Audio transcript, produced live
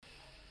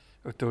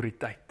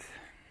Autoriteit.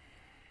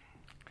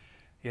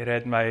 Here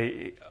het my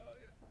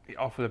die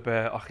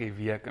afgelope 8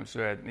 week en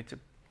so net so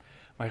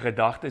my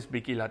gedagtes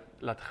bietjie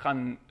laat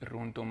gaan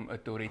rondom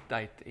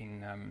autoriteit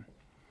en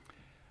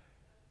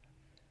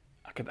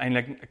ek het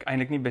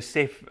eintlik nie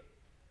besef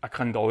ek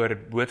gaan daaroor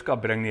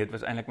boodskap bring nie. Dit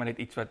was eintlik maar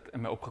net iets wat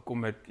in my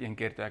opgekom het een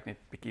keer toe ek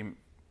net bietjie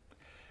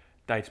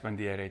tyd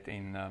spandeer het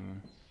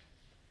en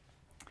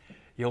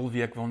heel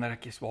week wonder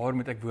ek, waar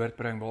moet ek woord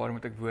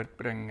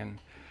bring en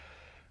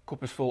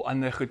kop is vol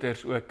ander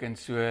goeters ook en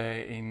so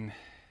en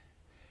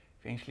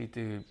eventually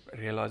toe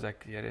realize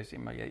ek, Here sê,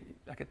 maar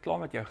ek het klaar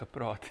met jou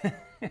gepraat.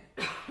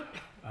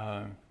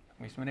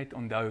 Mens moet net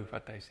onthou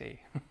wat hy sê.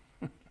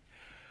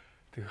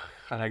 Toe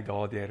gaan ek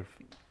daardeur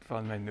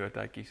van my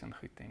notaatjies en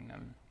goed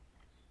en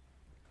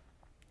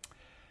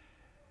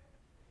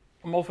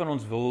almal van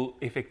ons wil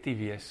effektief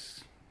wees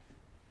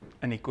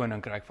in die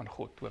koninkryk van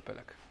God,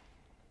 hopelik.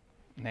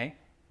 Nee?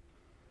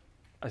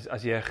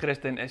 As jy 'n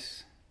Christen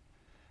is,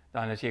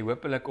 dan is jy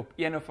hopelik op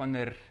een of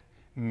ander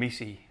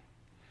missie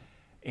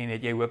en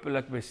het jy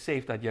hopelik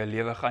besef dat jou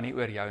lewe gaan nie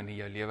oor jou nie,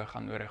 jou lewe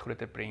gaan oor 'n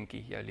groter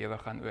prentjie, jou lewe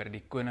gaan oor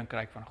die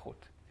koninkryk van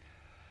God.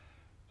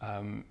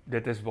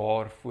 Dit is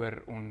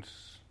waarvoor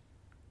ons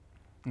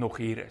nog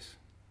hier is.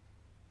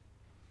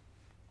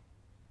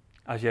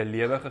 As jou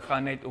lewe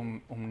gegaan het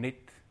om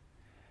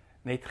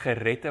net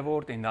gered te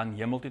word en dan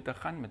hemel toe te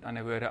gaan, met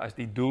ander woorde, as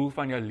die doel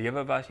van jou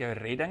lewe was jou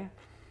redding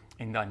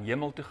en dan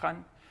hemel toe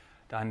gaan,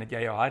 dan het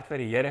jy jou hart vir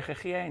die Here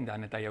gegee en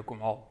dan het hy jou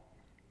kom haal.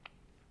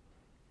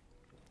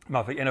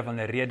 Maar vir een of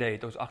ander rede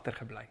het ons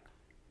agtergebly.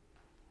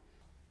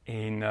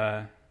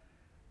 En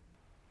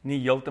nie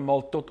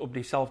heeltemal tot op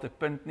dieselfde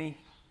punt nie,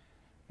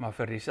 maar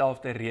vir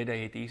dieselfde rede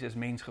het Jesus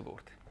mens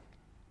geword.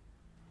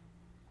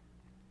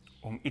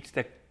 Om iets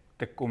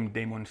te kom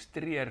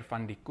demonstreer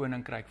van die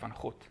koninkryk van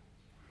God.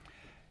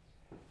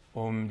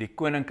 Om die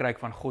koninkryk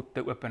van God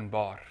te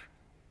openbaar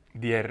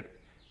deur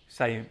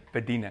sy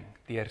bediening,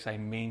 deur sy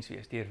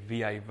menswees, deur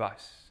wie hy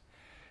was,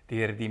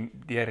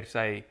 deur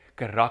sy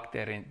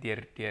karakter en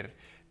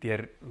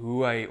deur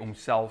hoe hy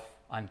homself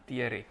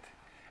hanteer het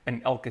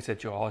in elke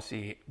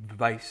situasie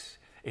wys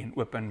en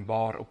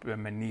openbaar op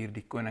 'n manier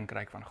die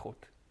koninkryk van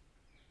God.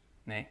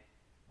 Nee,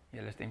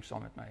 julle stem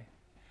saam met my.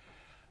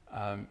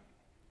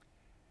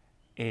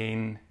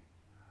 En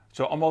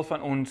so almal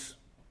van ons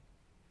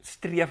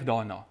streef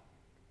daarna.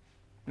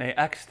 Nee,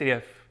 ek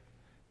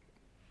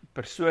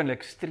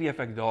persoonlik streef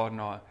ek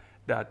daarna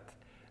dat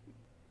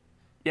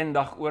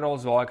eendag oral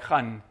waar ek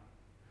gaan,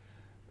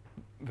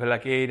 wil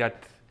ek hê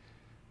dat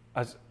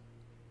as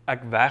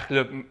ek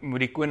wegloop, moet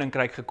die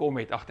koninkryk gekom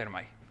het agter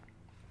my.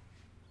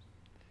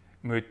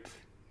 Moet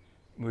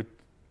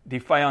die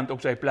vyand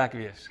op sy plek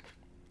wees,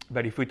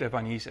 by die voete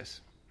van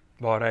Jesus,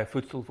 waar hy 'n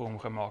voetstoel vir hom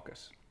gemaak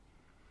is.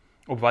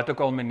 Op wat ook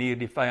al manier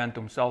die vyand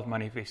homself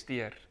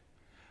manifesteer,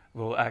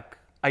 wil ek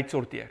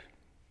uitsorteer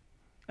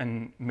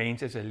in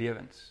mense se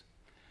lewens,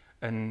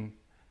 in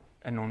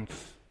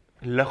ons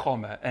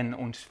liggame, in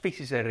ons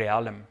fisiese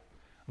realm,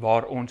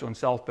 waar ons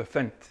onsself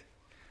bevind,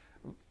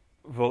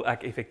 wil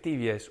ek effektief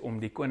wees om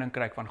die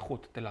koninkryk van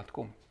God te laat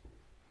kom.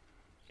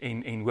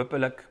 En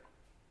hopelik,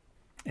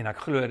 en ek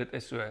glo dit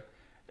is so,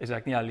 is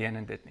ek nie alleen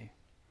in dit nie.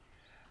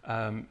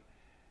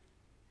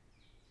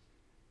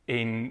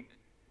 En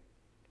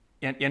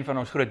een van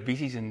ons groot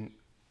visies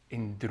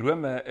en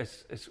drome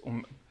is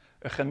om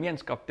 'n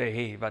gemeenskap te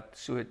hê wat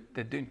so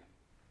te doen,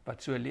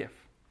 wat so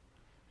leef.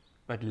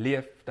 Wat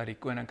leef dat die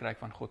koninkryk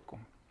van God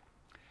kom.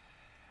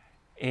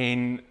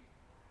 En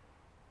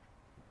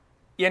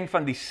een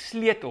van die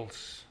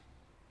sleutels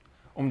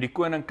om die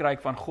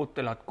koninkryk van God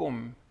te laat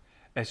kom,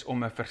 is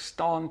om 'n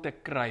verstaan te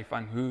kry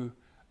van hoe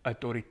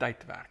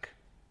autoriteit werk.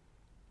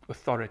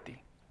 Authority.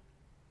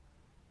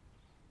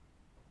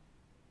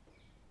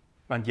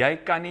 Want jy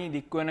kan nie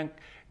die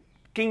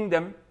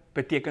kingdom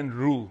beteken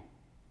rule,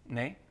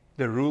 nee?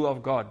 The rule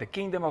of God. The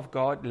kingdom of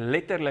God,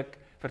 letterlik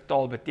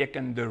vertaal,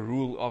 beteken the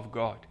rule of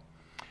God.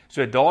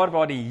 So daar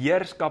waar die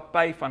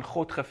heerskappy van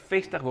God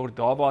gevestig word,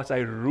 daar waar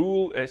sy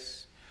rule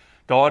is,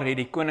 daar het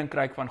die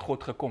koninkryk van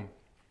God gekom.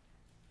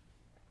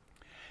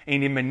 En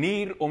die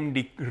manier om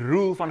die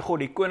rule van God,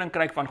 die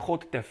koninkryk van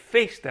God te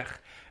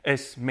vestig,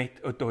 is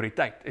met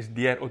autoriteit, is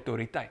deur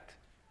autoriteit.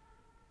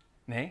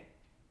 Nee?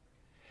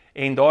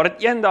 En daar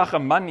het eendag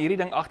 'n man hierdie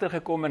ding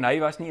agtergekom en hy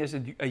was nie eens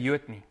 'n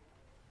Jood nie.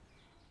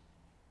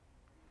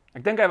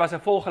 Ek dink hy was 'n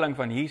volgeling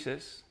van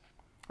Jesus,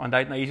 want hy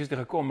het na Jesus toe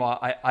gekom,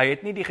 maar hy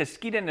het nie die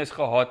geskiedenis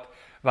gehad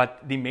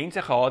wat die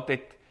mense gehad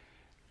het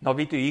na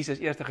wie toe Jesus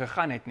eers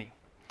gegaan het nie.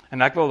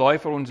 En ek wil daai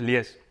vir ons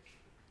lees.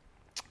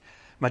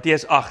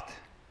 Matteus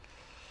 8.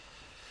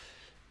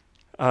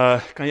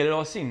 Kan julle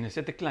daar sien? Is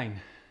dit te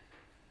klein?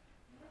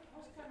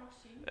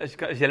 Is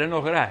julle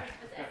nog reg?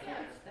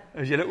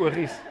 Is julle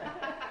oogies?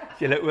 Is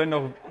julle oë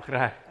nog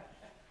reg?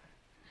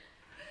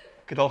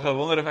 Ek het al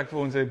gewonder of ek vir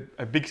ons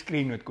 'n big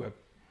screen moet koop.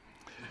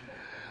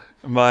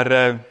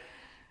 Maar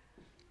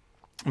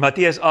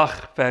Matteus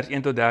 8 vers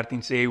 1 tot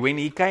 13 sê, when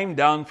he came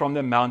down from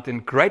the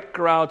mountain, great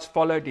crowds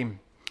followed him.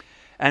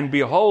 And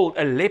behold,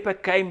 a leper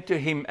came to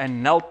him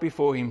and knelt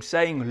before him,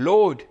 saying,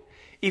 Lord,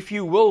 If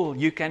you will,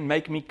 you can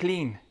make me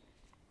clean.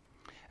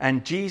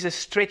 And Jesus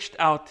stretched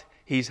out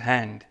his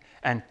hand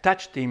and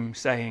touched him,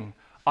 saying,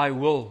 I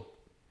will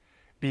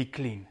be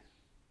clean.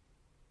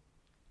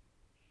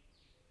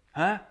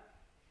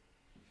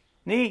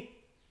 Nee,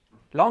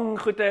 lang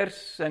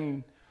goeders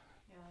en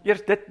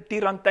eers dit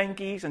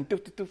tierantuintjies en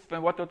toef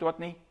en wat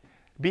nie.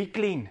 Be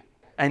clean.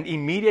 And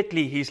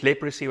immediately his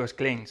leprosy was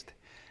cleansed.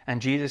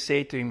 And Jesus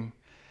said to him,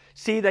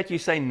 see that you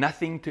say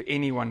nothing to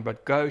anyone,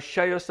 but go,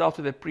 show yourself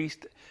to the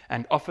priest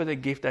and offer the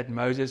gift that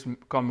Moses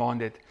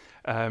commanded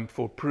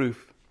for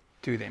proof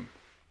to them.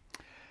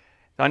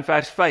 Dan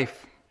vers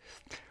 5.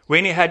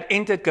 When he had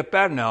entered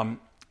Capernaum,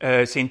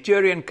 a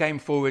centurion came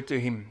forward to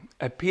him,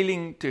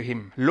 appealing to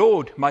him,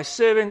 Lord, my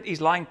servant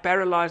is lying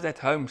paralyzed at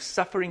home,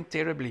 suffering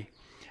terribly.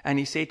 And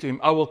he said to him,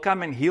 I will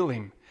come and heal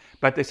him.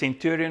 But the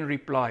centurion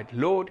replied,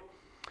 Lord,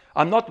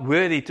 I'm not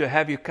worthy to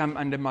have you come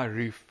under my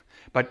roof,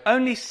 but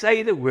only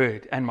say the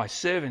word, and my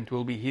servant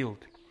will be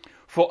healed.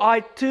 For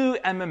I too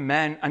am a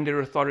man under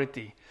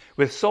authority,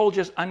 with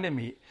soldiers under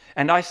me.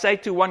 And I say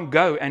to one,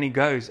 go, and he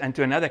goes, and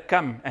to another,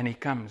 come, and he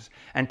comes,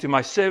 and to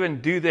my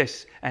servant, do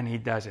this, and he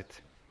does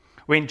it.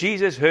 When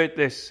Jesus heard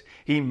this,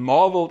 he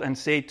marveled and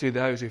said to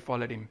those who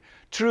followed him,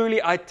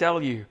 truly I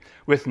tell you,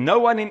 with no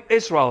one in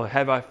Israel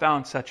have I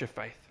found such a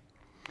faith.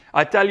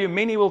 I tell you,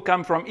 many will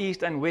come from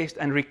east and west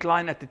and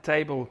recline at the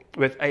table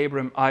with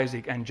Abraham,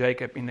 Isaac, and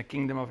Jacob in the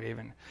kingdom of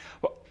heaven.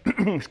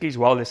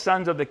 While the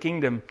sons of the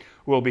kingdom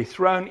will be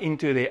thrown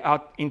into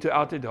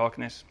outer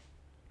darkness.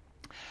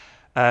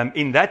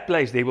 In that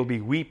place there will be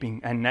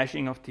weeping and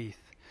gnashing of teeth.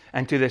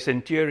 And to the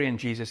centurion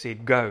Jesus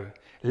said, go,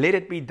 let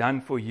it be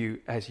done for you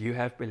as you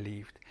have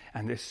believed.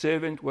 And the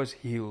servant was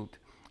healed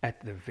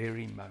at the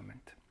very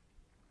moment.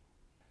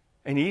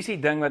 En hier is die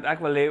ding wat ek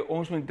wil hê,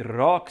 ons moet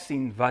raak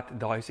sien wat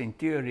daai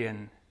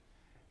centurion,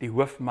 die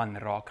hoofman,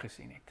 raak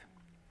gesien het.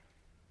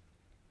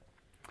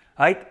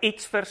 Hy het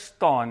iets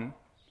verstaan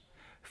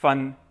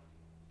van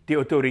die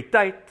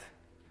autoriteit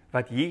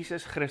wat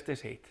Jesus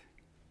Christus het.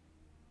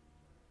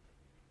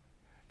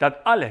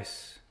 Dat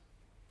alles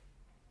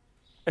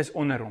is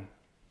onder hom.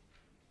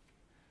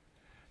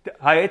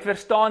 Hy het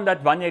verstaan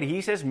dat wanneer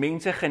Jesus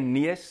mense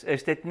genees,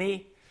 is dit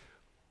nie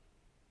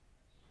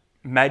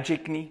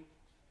magic nie.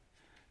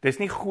 Dis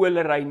nie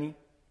goolery nie.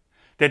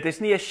 Dit is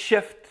nie 'n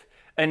shift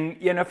in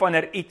een of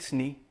ander iets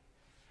nie.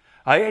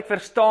 Hy het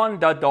verstaan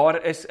dat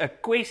daar is 'n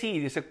kwessie,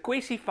 dis 'n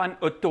kwessie van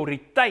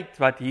autoriteit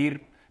wat hier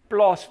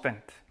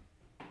plaasvind.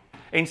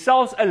 En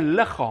selfs 'n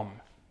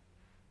liggaam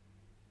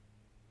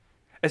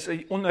is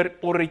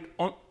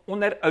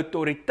onder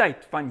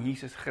autoriteit van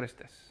Jesus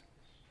Christus.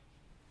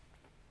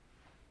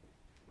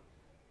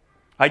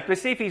 Hy het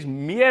besef hy's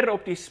meer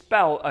op die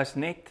spel as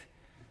net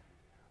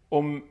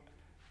om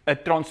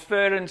 'n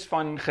transference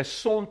van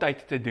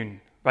gesondheid te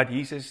doen, wat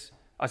Jesus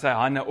as hy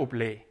hande op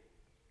lê.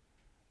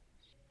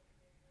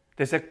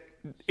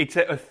 It's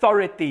a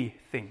authority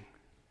thing.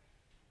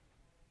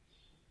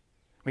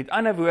 Met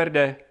ander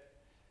woorde,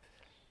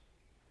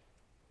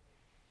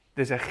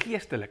 dis 'n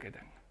geestelike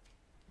ding.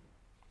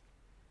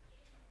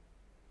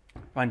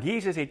 Want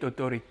Jesus het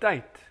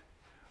autoriteit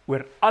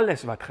oor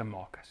alles wat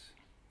gemaak is.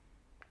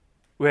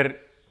 Oor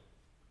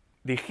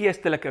die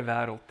geestelike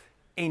wêreld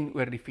en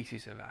oor die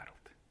fisiese wêreld.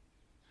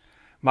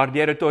 Maar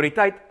deur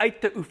autoriteit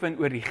uit te oefen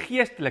oor die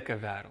geestelike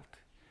wêreld,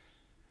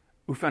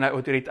 oefen hy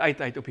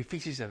autoriteit uit op die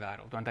fisiese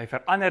wêreld, want hy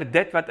verander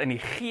dit wat in die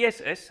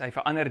gees is, hy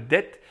verander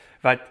dit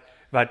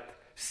wat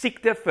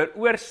siekte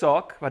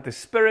veroorsaak, wat 'n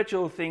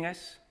spiritual thing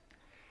is,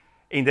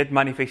 en dit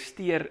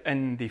manifesteer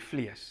in die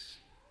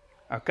vlees.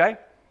 Okay?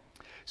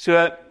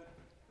 So,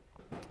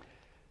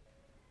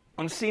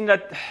 ons sien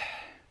dat,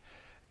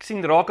 ek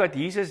sien raak dat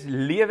Jesus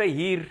lewe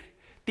hier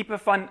tipe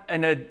van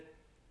in 'n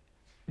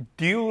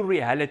dual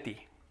reality,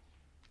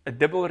 'n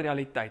dubbel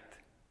realiteit.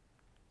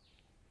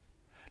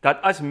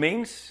 Dat as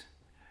mens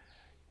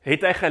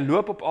het hy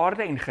geloop op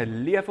aarde en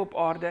geleef op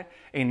aarde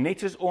en net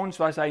soos ons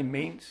was hy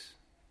mens.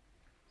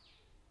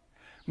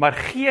 Maar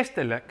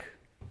geestelik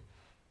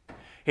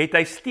het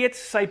hy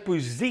steeds sy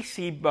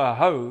posisie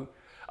behou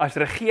as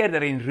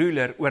regerder en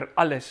ruler oor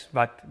alles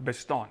wat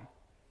bestaan.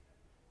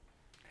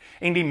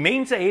 En die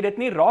mense het dit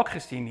nie raak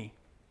gesien nie,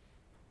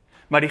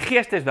 maar die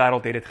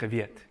geesteswêreld het dit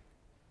geweet.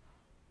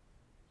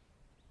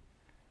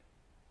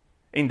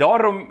 En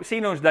daarom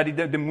sien ons dat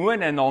die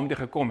demone na hom toe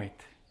gekom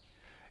het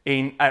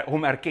en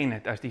hom erken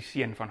het as die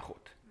seun van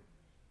God.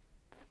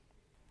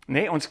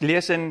 Nee, ons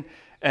lees in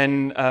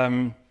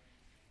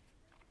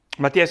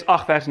Matteus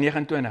 8 vers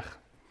 29.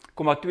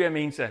 Kom maar twee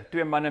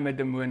manne met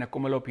demone,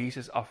 kom hulle op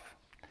Jesus af.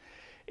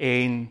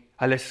 En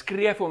hulle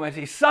skree vir hom en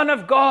sê, Son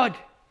of God,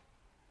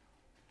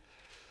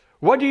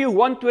 what do you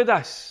want with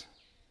us?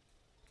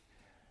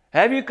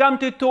 Have you come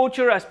to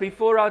torture us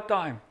before our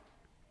time?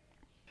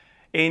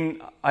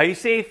 En hy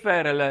sê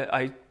vir hulle,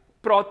 hy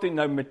praat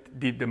nou met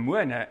die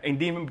demone, en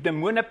die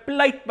demone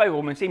pleit by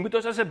hom en sê, moet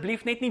ons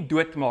asseblief net nie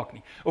doodmaak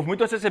nie, of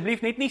moet ons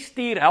asseblief net nie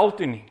stuur hel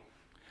toe nie.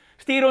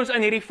 Stuur ons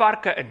in hierdie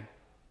varke in.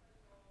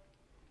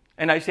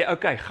 En hy sê,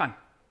 okay, gaan.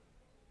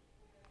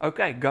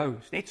 Okay, go,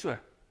 is net so.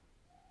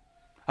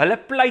 Hulle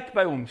pleit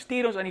by hom,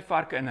 stuur ons aan die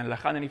varke in, en hulle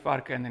gaan in die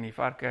varke in, en die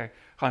varke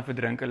gaan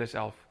verdrink hulle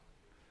self.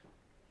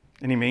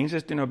 En die mense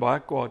is toe nou baie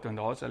kwaad, want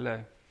daar's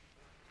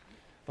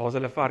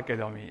hulle varke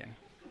daarmee heen.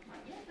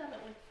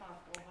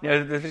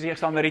 Ja, dit is die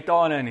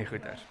Samaritane en die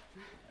goeters.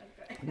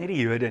 Nie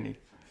die Jode nie.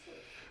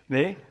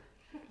 Nee?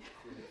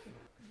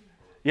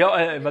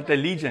 Ja, wat 'n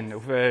legion,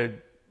 of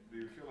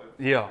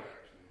ja.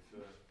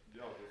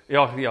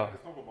 Ja.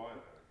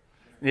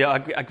 Ja,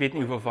 ek weet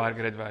nie hoeveel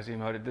varke dit was nie,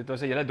 maar dit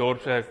was 'n hele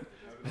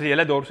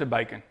dorp se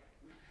bacon.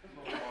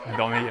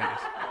 Daarmee heen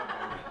is.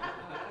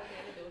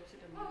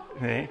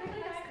 Nee?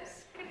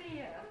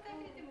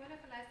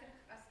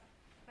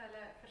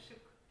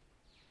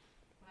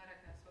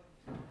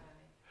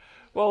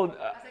 Wel,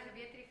 as ek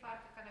weet die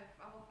varke kan ek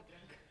almal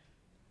verdrink.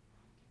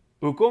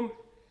 Hoekom?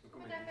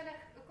 Hoekom het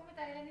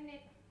hy hulle nie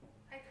net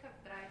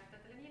uitgedryf dat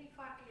hulle nie in die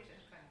varke eers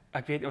ingaan?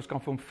 Ek weet ons kan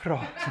vir hom vra.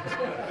 Hulle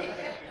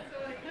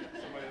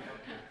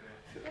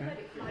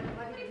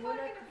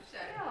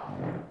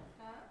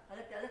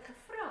het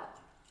gevra.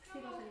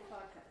 Sien ons in die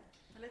varke.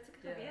 Hulle het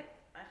seker geweet,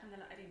 hy gaan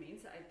hulle uit die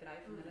mense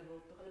uitdryf en hulle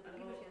wil tog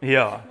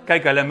Ja,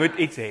 kyk, hulle moet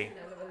iets hê.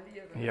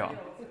 Ja.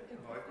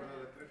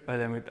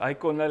 Hy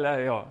kon hulle,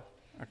 ja.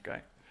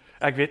 Okay.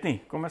 Ek weet nie,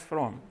 kom ons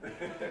vra hom.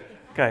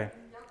 Okay.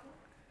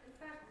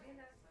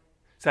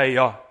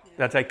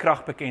 Dat sy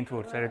krag bekend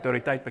word, sy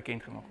autoriteit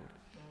bekend gemaak word.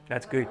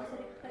 That's good.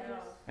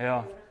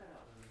 Ja.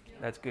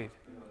 That's good.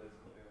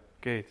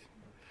 Good.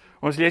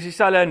 Ons lees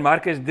dieselfde in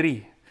Markus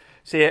 3.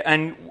 Sê,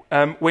 and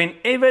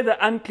whenever the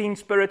unclean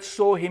spirits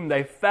saw him,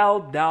 they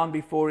fell down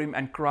before him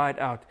and cried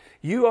out,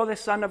 "You are the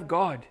Son of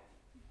God."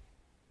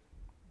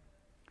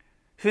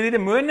 So die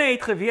demone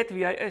het geweet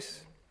wie hy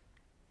is.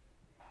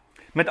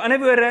 Met ander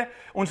woorde,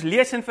 ons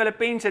lees in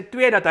Filippense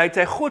 2 dat hy het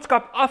sy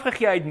godskap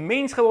afgegee, hy het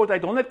mens geword, hy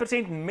het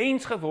 100%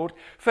 mens geword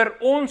vir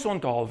ons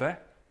onthaalwe.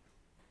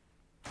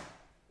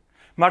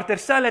 Maar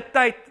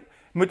terselfdertyd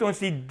moet ons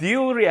die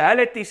dual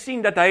reality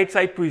sien dat hy het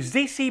sy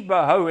posisie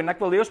behou, en ek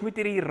wil hê ons moet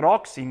hierdie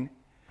raak sien,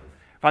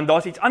 want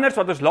daar's iets anders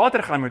wat ons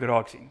later gaan moet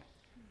raak sien.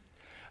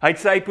 Hy het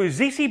sy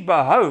posisie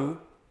behou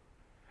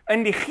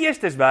in die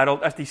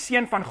geesteswêreld as die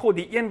seun van God,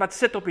 die een wat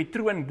sit op die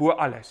troon bo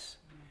alles.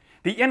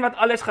 Die een wat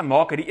alles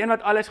gemaak het, die een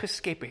wat alles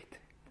geskep het.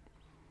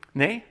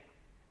 Nee?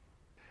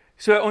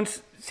 So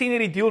ons sien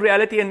hierdie dual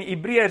reality in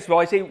Hebreërs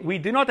waar hy sê, we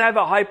do not have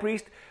a high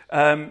priest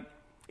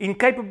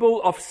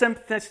incapable of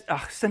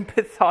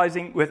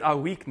sympathizing with our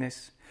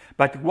weakness,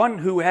 but one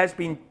who has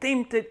been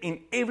tempted in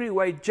every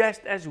way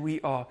just as we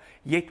are,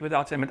 yet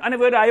without sin. Met ander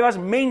woorde, hy was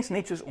mens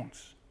net soos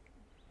ons.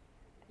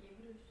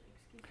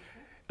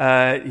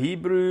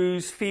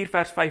 Hebreërs 4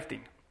 vers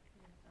 15.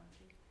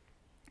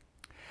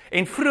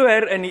 En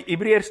vroeër in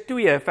Hebreërs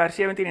 2 vers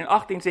 17 en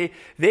 18 sê,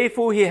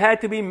 therefore he had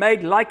to be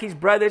made like his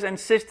brothers and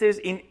sisters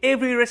in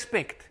every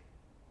respect.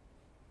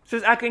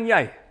 Soos ek en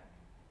jy.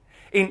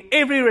 In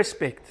every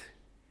respect.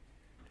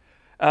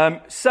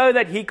 So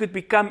that he could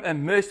become a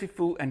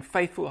merciful and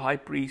faithful high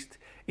priest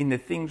in the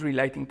things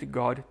relating to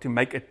God, to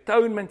make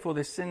atonement for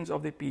the sins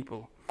of the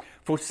people.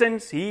 For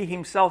since he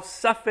himself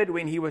suffered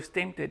when he was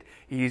tempted,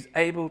 he is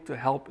able to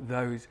help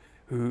those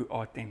who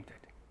are tempted.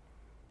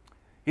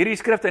 Hierdie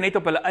skrifte net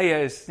op hulle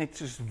eie is net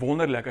soos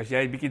wonderlik, as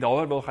jy 'n bietjie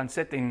daaroor wil gaan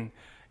sit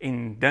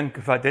en dink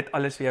wat dit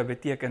alles vir jou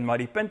beteken, maar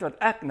die punt wat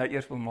ek nou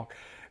eers wil maak,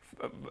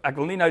 ek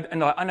wil nie nou in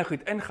daai ander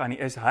goed ingaan nie,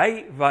 is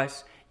hy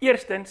was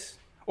eerstens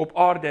op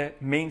aarde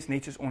mens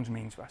net soos ons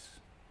mens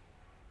was.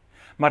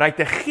 Maar hy het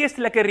 'n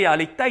geestelike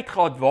realiteit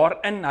gehad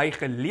waarin hy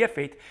geleef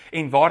het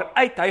en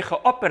waaruit hy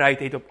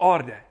geoperate het op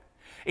aarde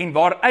en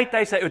waaruit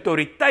hy sy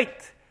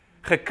autoriteit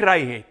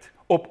gekry het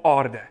op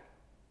aarde.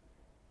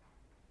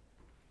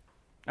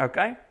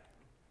 Okay?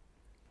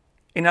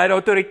 En hy het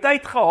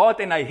autoriteit gehad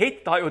en hy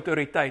het daai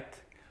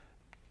autoriteit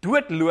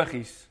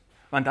doodlogies,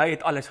 want hy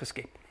het alles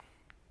geskep.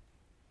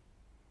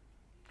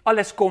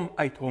 Alles kom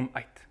uit hom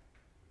uit.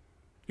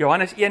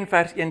 Johannes 1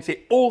 vers 1 sê,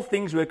 all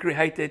things were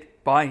created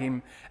by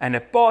him, and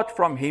apart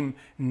from him,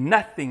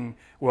 nothing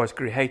was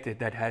created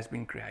that has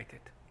been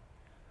created.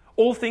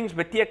 All things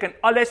beteken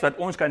alles wat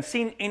ons kan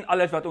sien en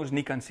alles wat ons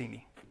nie kan sien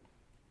nie.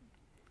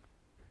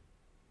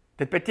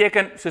 Dit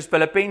beteken, soos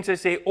Filippense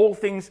sê, all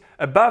things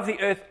above the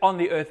earth, on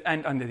the earth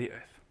and under the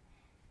earth.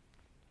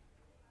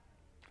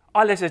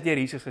 Alles is deur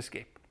Jesus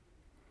geskep.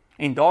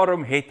 En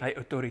daarom het hy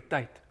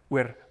autoriteit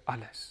oor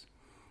alles.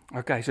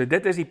 Okay, so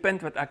dit is die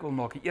punt wat ek wil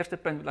maak. Die eerste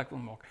punt wat ek wil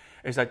maak,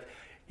 is dat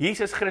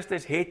Jesus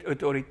Christus het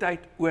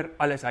autoriteit oor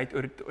alles. Hy het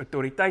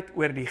autoriteit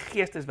oor die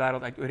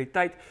geesteswêreld, hy het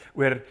autoriteit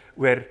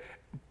oor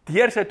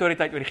deur sy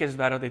autoriteit oor die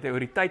geesteswêreld, het hy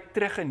autoriteit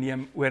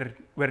teruggeneem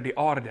oor die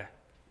aarde.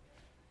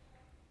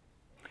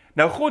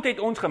 Nou God het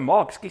ons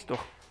gemaak, skus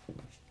tog.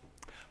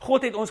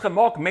 God het ons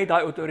gemaak met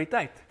daai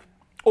autoriteit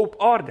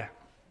op aarde.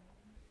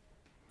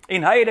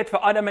 En hy het dit vir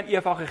Adam en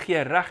Eva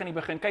gegee reg in die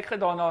begin. Kyk gou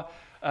daarna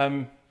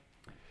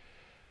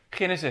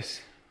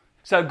Genesis.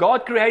 So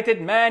God created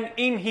man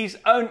in his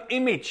own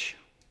image.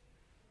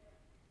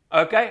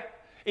 Okay?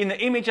 In the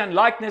image and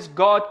likeness,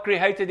 God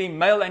created him,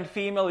 male and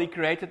female, he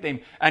created them.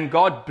 And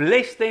God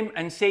blessed them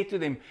and said to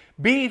them,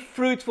 be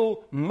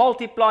fruitful,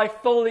 multiply,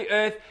 fill the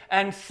earth,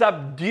 and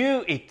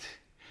subdue it.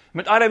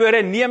 Met ander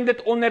woorde, neem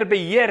dit onder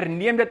beheer,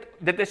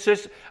 dit is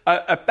soos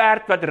 'n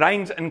perd wat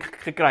reins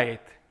ingekry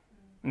het.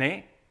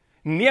 Nee?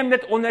 Neem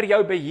dit onder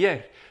jou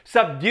beheer.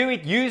 Subdue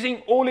it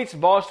using all its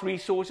vast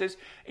resources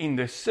in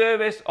the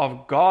service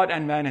of God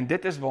and man. En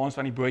dit is waar ons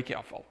van die bootjie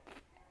afval.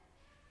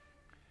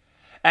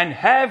 And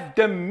have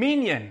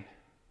dominion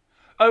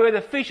over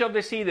the fish of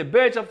the sea, the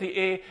birds of the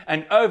air,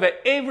 and over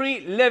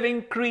every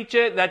living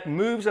creature that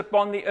moves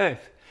upon the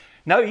earth.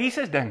 Nou,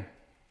 Jesus ding,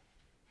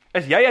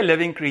 is jy 'n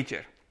living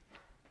creature?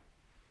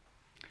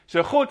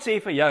 So God sê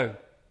vir jou,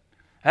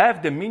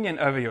 have dominion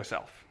over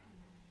yourself.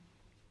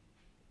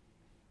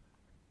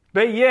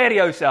 Beheer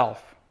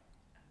jouself.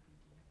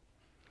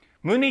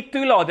 Moenie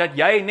toelaat dat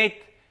jy net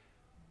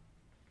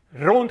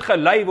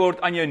rondgelei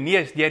word aan jou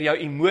neus deur jou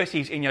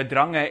emosies en jou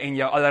drange en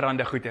jou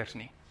allerhande goeders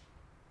nie.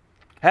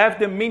 Have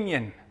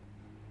dominion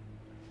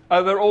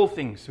over all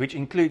things, which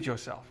includes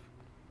yourself.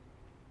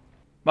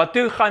 Maar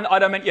toe gaan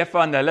Adam en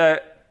Eva en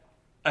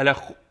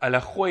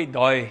hulle gooi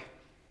daai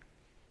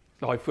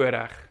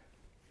voorreg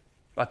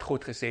wat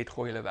God gesê het,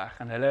 gooi hulle weg.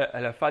 En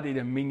hulle vat die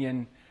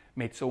dominion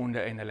met sonde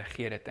en hulle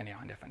gee dit in die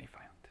hande van die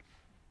vyand.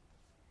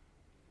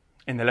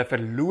 En hulle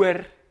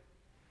verloor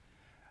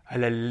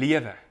hulle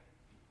lewe.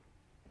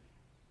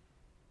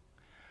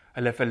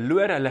 Hulle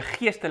verloor hulle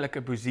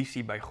geestelike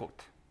posisie by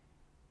God.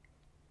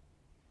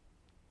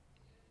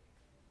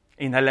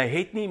 En hulle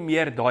het nie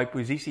meer daai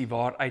posisie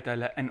waaruit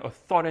hulle in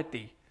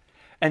authority,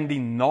 in die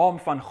naam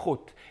van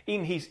God,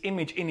 in his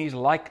image, in his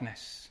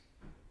likeness,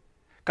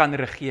 kan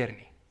regeer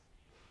nie.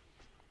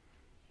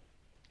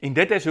 En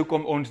dit is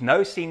hoekom ons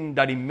nou sien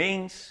dat die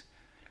mens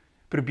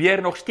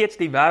probeer nog steeds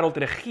die wêreld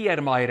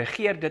regeer, maar hy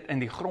regeer dit in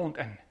die grond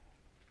in.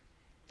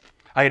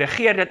 Hy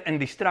regeer dit in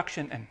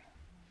destruction in.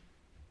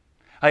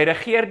 Hy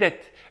regeer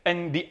dit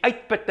in die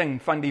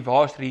uitputting van die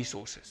vast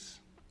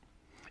resources.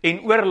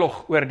 En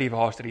oorlog oor die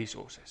vast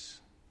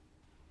resources.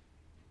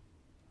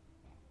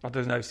 Wat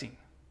ons nou sien.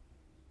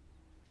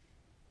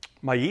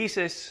 Maar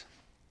Jesus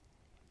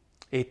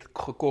het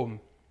gekom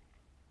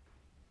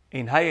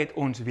en hy het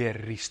ons weer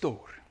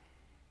restore.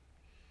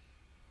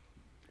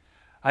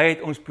 Hy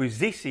het ons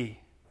posisie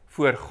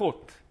voor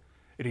God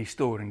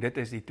restore. En dit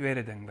is die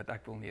tweede ding wat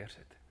ek wil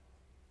neersit.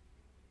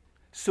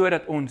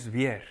 Sodat ons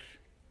weer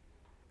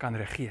kan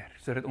regeer,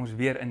 sodat ons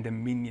weer in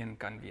dominion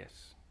kan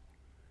wees.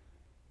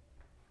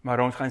 Maar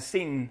ons gaan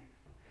sien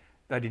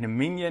dat die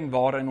dominion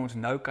waarin ons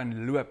nou kan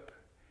loop,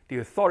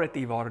 die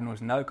authority waarin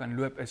ons nou kan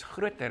loop, is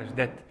groter as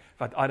dit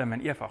wat Adam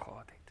en Eva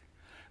gehad het.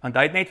 Want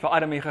hy het net vir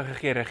Adam en Eva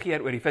gegee,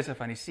 regeer oor die visse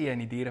van die see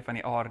en die diere van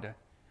die aarde.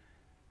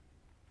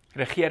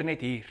 Regeer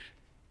net hier.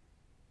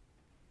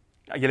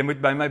 Ja, julle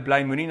moet by my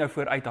bly, moenie nou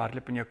vooruit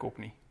hardloop in jou kop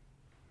nie.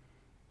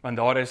 Want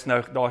daar's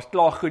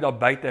klaar goed daar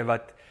buite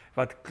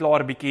wat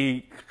klaar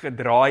bietjie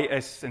gedraai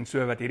is en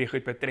so wat hierdie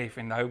goed betref.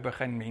 En nou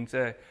begin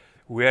mense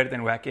weird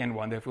and wacky and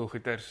wonderful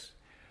goeters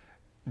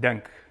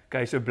dink.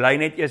 Okay, so bly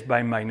net eers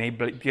by my, nee,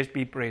 just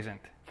be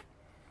present.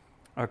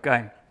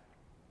 Okay.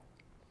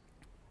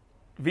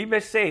 Wie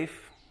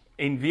besef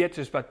en weet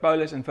soos wat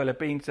Paulus in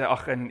Filippense,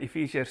 in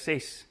Efesiërs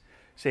 6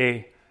 sê,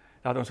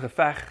 dat ons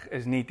geveg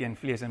is nie teen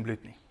vlees en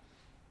bloed nie.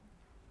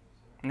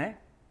 Nee?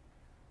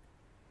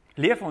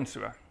 Leef ons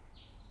so.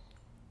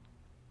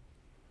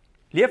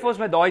 Leef ons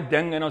met daai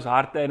ding in ons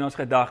harte en ons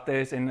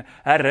gedagtes en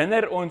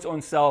herinner ons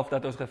onsself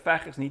dat ons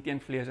geveg is nie teen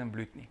vlees en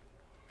bloed nie.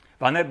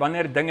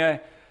 Wanneer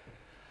dinge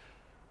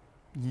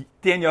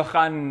teen jou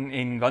gaan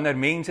en wanneer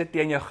mense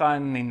teen jou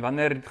gaan en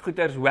wanneer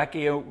goeters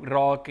wacky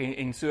raak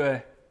en so,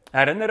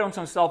 herinner ons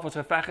onsself ons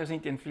geveg is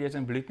nie teen vlees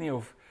en bloed nie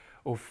of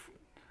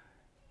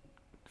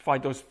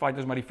fight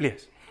ons maar die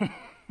vlees.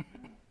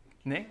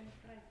 Nee?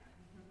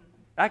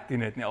 Ek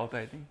doen dit nie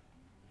altyd nie.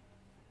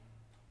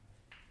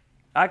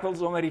 Ek wil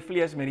sommer die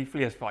vlees met die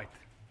vlees fight.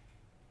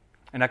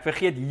 En ek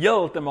vergeet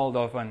heeltemal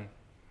daarvan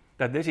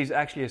that this is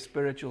actually a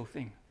spiritual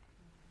thing.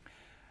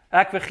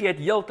 Ek vergeet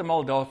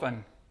heeltemal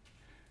daarvan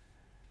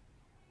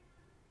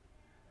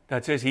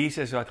dat soos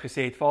Jesus wat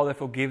gesê het, Father,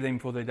 forgive them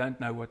for they don't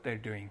know what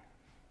they're doing.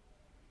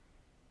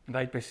 En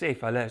hy het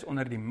besef, hulle is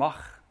onder die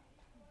mag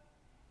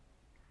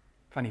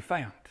van die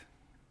vyand.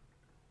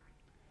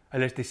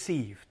 Hulle is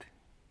deceived.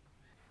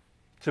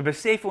 So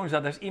besef ons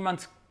dat as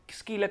iemand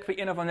skielik vir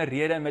een of ander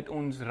rede met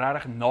ons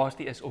regtig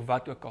nasty is of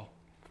wat ook al.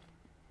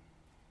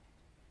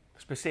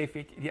 Ons besef,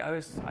 die ou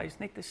hy is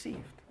net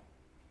deceived.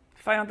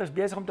 Die vyand is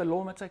besig om te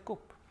lol met sy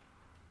kop.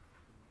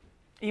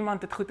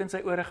 Iemand het goed in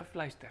sy ore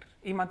gefluister.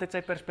 Iemand het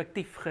sy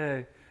perspektief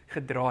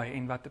gedraai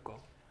en wat ook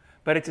al.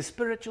 But it's a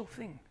spiritual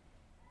thing.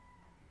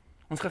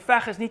 Ons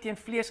geveg is nie teen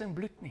vlees en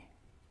bloed nie.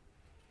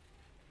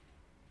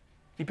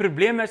 Die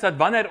probleem is dat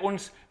wanneer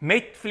ons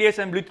met vlees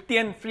en bloed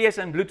teen vlees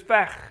en bloed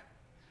veg,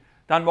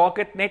 dan maak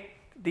dit net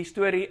die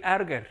storie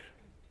erger.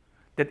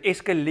 Dit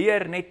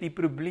eskaleer net die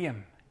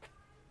probleem.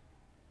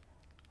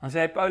 Dan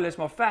sê Paulus,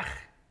 maar veg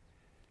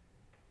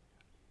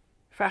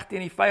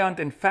teen die vyand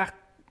en veg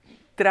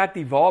trek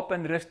die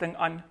wapenrusting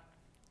aan.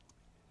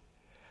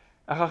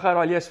 Ek gaan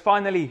gou lees,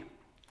 finally,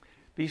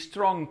 be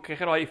strong, kyk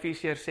raai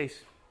Efesiërs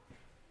 6.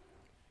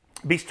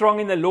 Be strong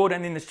in the Lord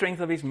and in the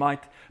strength of his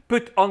might.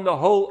 Put on the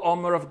whole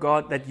armor of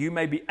God that you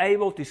may be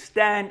able to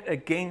stand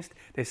against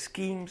the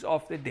schemes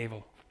of the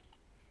devil.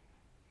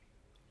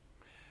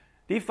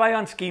 Die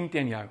vyand skiem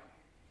teen jou.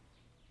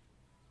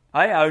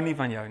 Hy hou nie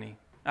van jou nie.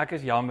 Ek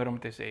is jammer om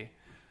te sê.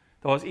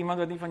 Daar is iemand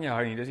wat nie van jou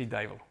hou nie, dis die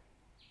duiwel.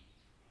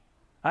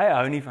 Hy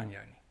hou nie van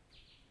jou nie.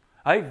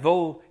 Hy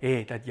wil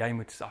hê dat jy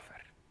moet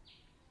suffer.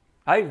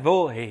 Hy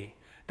wil hê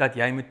dat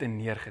jy moet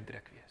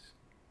neergedruk wees.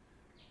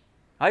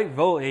 Hy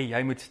wil hê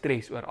jy moet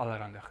stres oor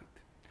allerhande goed.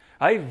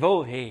 Hy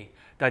wil hê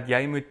dat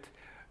jy moet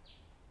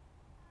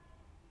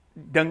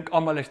dink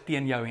almal is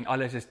teen jou en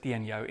alles is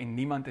teen jou en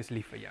niemand is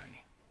lief vir jou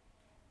nie.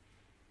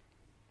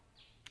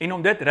 En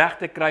om dit reg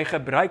te kry,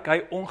 gebruik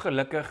hy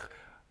ongelukkig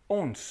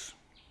ons.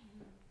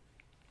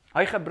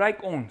 Hy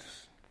gebruik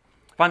ons,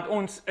 want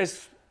ons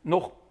is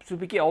nog so 'n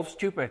bietjie half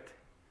stupid.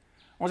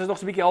 Ons is nog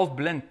so 'n bietjie half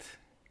blind.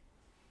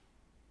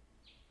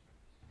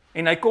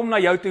 En hy kom na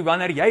jou toe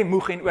wanneer jy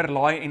moeg en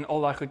oorlaai en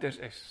al daai goeters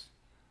is.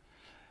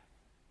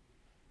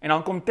 En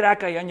dan kom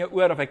trek hy aan jou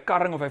oor, of hy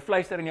karring, of hy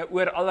fluister in jou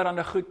oor,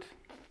 allerhande goed.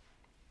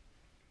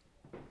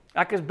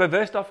 Ek is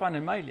bewus daarvan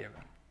in my lewe.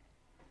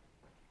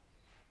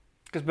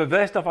 Ek is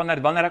bewus daarvan dat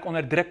wanneer ek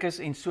onder druk is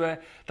en so,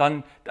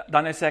 dan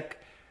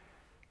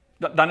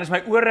is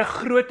my ore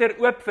groter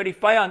oop vir die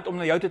vyand om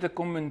na jou toe te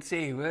kom en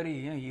sê,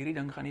 hoorie, hierdie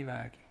ding gaan nie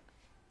werk nie.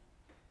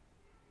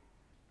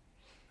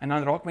 En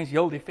dan raak mens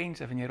heel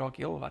defensive en jy raak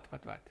heel wat.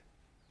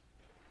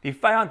 Die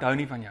vyand hou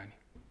nie van jou nie.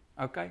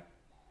 Okay?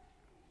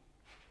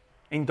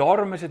 En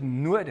daarom is dit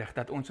nodig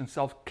dat ons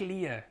onsself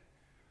klee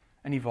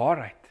in die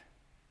waarheid.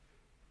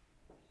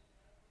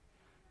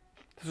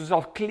 Dat ons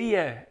onsself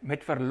klee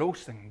met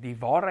verlossing, die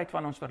waarheid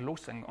van ons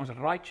verlossing, ons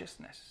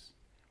righteousness.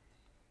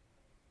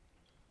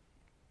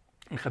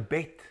 In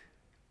gebed.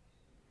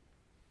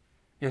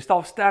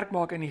 Jouself sterk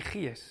maak in die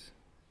gees.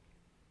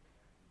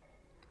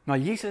 Maar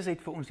Jesus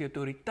het vir ons die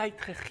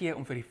autoriteit gegee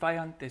om vir die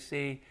vyand te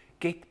sê,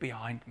 get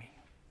behind me.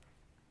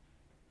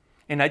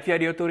 En hy het vir jou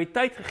die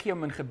autoriteit gegee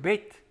om in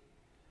gebed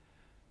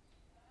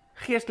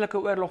geestelike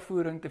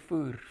oorlogvoering te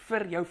voer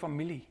vir jou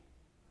familie.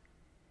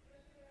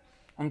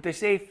 Om te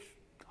sê,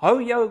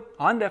 hou jou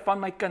hande van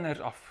my kinders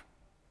af.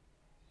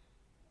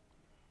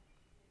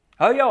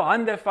 Hou jou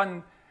hande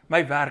van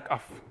my werk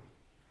af.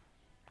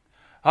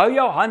 Hou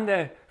jou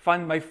hande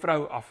van my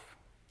vrou af.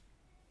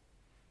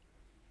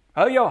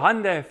 Hou jou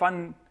hande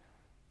van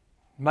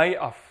my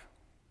af.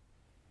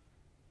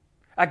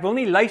 Ek wil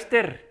nie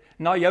luister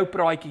na jou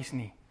praatjies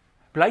nie.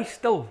 Bly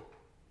stil.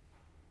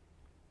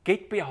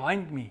 Get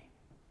behind me.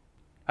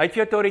 Hy het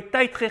vir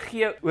autoriteit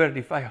gegee oor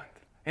die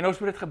vyand. En ons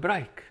moet dit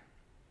gebruik.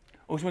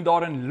 Ons moet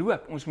daarin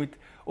loop.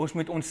 Ons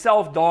moet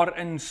onsself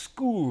daarin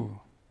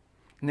skool.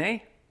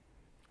 Nee?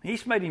 Hier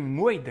is my die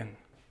mooi ding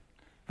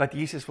wat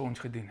Jesus vir ons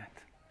gedoen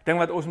het. Ding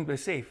wat ons moet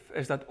besef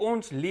is dat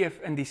ons leef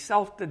in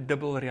dieselfde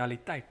dubbel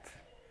realiteit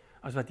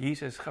as wat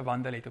Jesus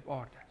gewandel het op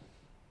aarde.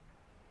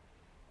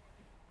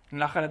 En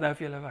dan gaan dit nou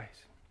vir julle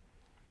wys.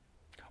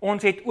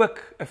 Ons het ook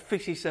 'n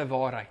fisiese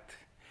waarheid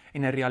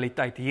en 'n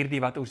realiteit, hierdie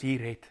wat ons hier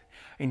het,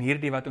 en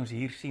hierdie wat ons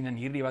hier sien, en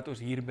hierdie wat ons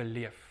hier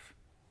beleef.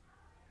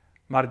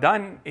 Maar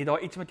dan het daar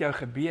iets met jou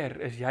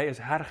gebeur, jy is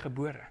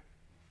hergebore.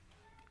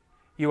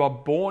 You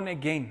are born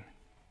again.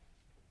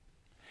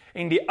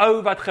 En die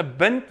ou wat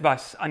gebind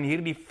was aan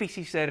hierdie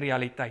fisiese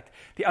realiteit,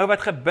 die ou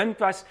wat gebind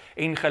was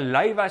en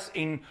gelei was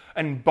en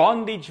in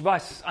bondage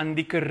was aan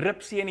die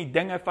korrupsie en die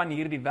dinge van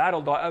hierdie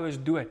wêreld, daai ou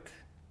is dood.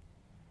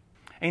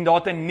 En daar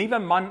het 'n nuwe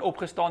man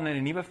opgestaan en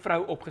 'n nuwe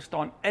vrou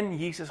opgestaan in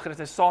Jesus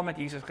Christus, saam met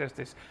Jesus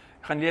Christus.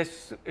 Ek gaan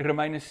lees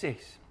Romeine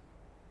 6.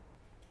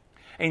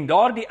 En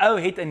daardie ou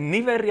het 'n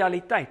nuwe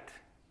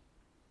realiteit.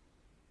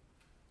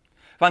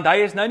 Want hy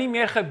is nou nie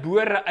meer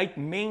gebore uit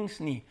mens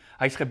nie,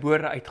 hy is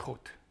gebore uit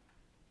God.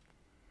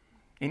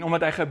 En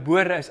omdat hy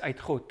gebore is uit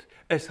God,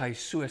 is hy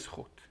soos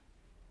God.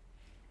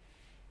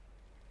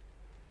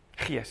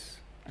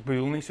 Gees. Ek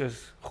bedoel nie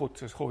soos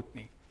God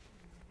nie.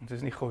 Ons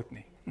is nie God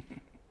nie.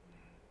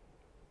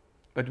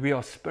 But we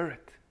are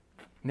spirit.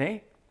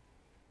 Nee?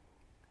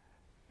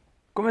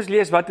 Kom ons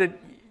lees wat het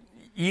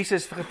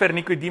Jesus vir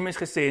Nicodemus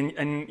gesê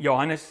in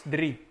Johannes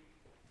 3.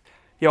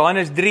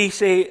 Johannes 3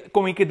 sê,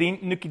 kom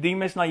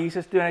Nicodemus na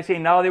Jesus toe en hy sê,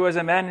 now there was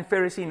a man in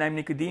Pharisee named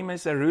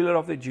Nicodemus, a ruler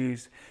of the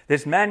Jews.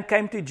 This man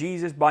came to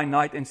Jesus by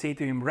night and said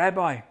to him,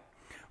 Rabbi,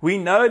 we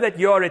know that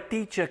you are a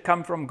teacher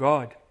come from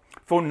God,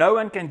 for no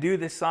one can do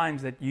the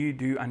signs that you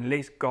do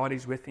unless God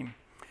is with him.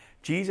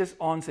 Jesus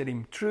answered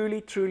him,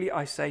 truly, truly,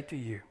 I say to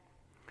you,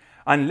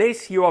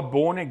 unless you are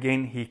born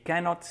again, he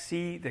cannot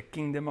see the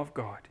kingdom of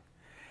God.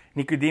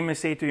 Nicodemus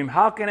said to him,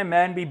 how can a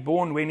man be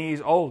born when he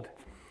is old?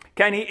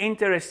 Can he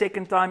enter a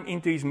second time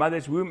into his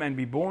mother's womb and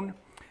be born?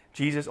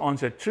 Jesus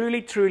answered,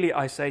 truly, truly,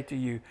 I say to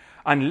you,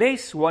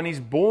 unless one is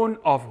born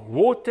of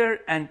water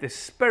and the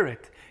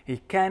Spirit, he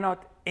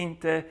cannot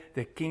enter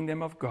the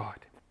kingdom of God.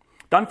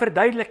 Dan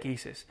verduidelik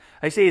Jesus.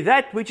 Hy sê,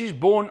 that which is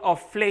born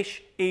of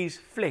flesh is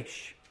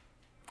flesh.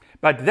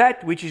 But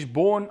that which is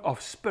born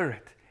of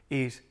spirit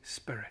is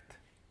spirit.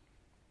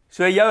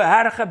 So jou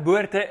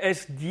hergeboorte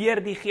is deur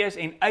die Gees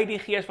en uit die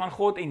Gees van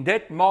God en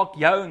dit maak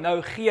jou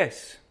nou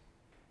gees.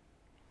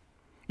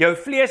 Jou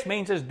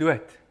vleesmens is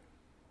dood.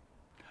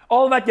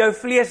 Al wat jou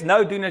vlees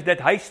nou doen is dit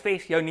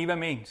huisves jou nuwe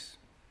mens.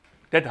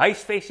 Dit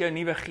huisves jou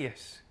nuwe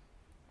gees.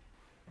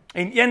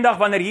 En eendag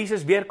wanneer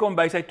Jesus weer kom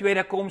by sy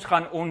tweede koms,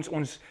 gaan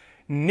ons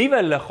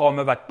nuwe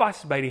liggame wat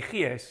pas by die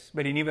Gees,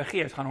 by die nuwe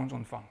Gees gaan ons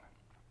ontvang.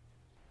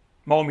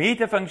 Maar om hier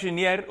te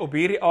funksioneer op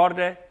hierdie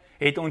aarde,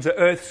 het ons 'n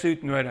earth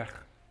suit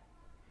nodig.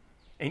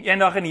 En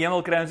eendag in die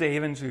hemel kry ons 'n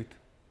heaven suit.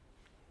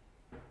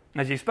 En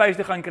as jy space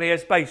toe gaan kry jy 'n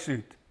space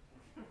suit.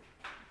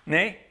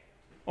 Nee?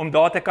 Om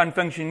daar te kan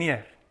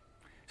funksioneer.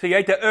 So jy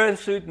het 'n earth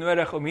suit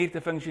nodig om hier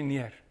te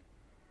funksioneer.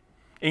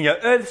 En jou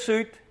earth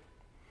suit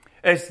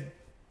is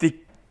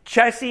die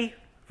chassis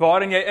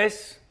waarin jy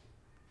is,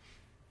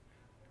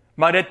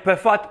 maar dit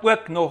bevat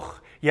ook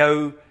nog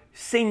jou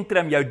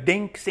sentrum, jou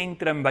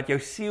denksentrum wat jou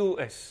siel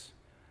is.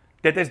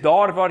 Dit is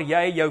daar waar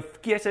jy jou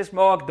keuses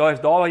maak, daar is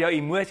daar waar jou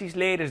emosies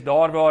lê, dis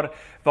daar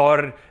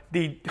waar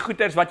die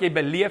goeders wat jy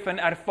beleef en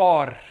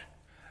ervaar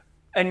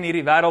in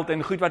hierdie wêreld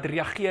en goed wat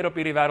reageer op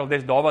hierdie wêreld,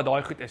 dis daar waar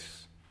daai goed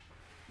is.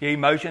 Jou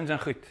emotions en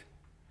goed.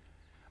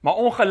 Maar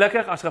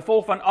ongelukkig as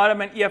gevolg van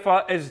Adam en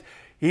Eva is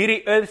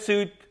hierdie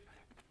earthsuit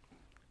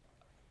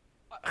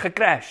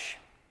gecrash.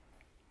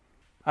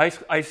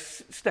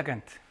 Hy's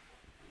stikkend.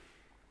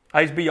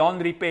 Hy's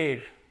beyond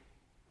repair.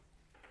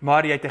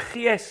 Maar jy het 'n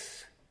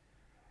gees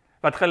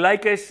wat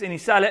gelyk is en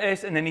dieselfde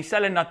is en in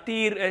dieselfde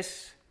natuur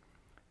is,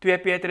 2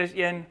 Petrus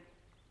 1,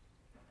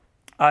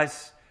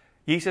 as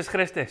Jesus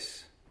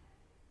Christus.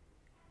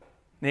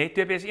 Nee,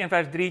 2 Petrus 1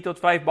 vers 3 tot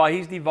 5, by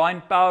His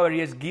divine power He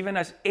has given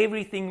us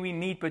everything we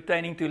need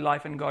pertaining to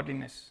life and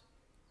godliness.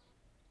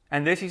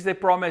 And this is the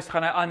promise,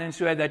 gaan hy aan en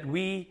so, that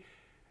we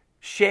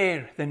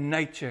share the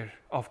nature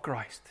of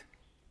Christ.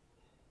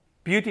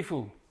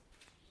 Beautiful.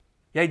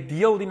 Jy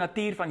deel die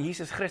natuur van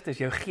Jesus Christus,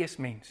 jou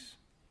geesmens.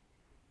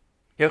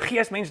 Jou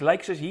geesmens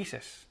lyk soos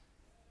Jesus.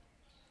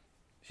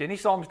 As jy nie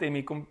saamstem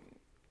nie, kom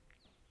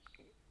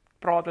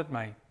praat met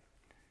my.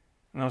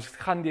 En ons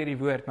gaan deur die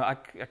woord, maar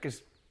ek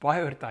is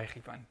baie oortuig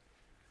hiervan.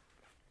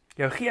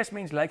 Jou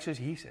geesmens lyk soos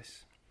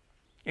Jesus.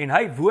 En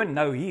hy woon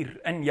nou hier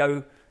in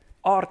jou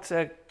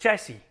aardse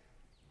chassis.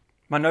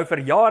 Maar nou vir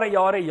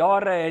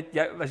jare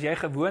was jy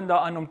gewoon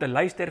daaraan om te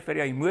luister vir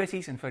jou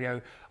emosies en vir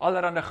jou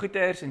allerhande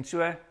goeders en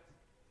so.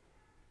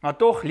 Maar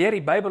tog leer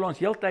die Bybel ons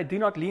heeltyd, do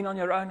not lean on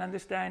your own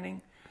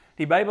understanding.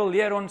 Die Bybel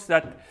leer ons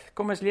dat,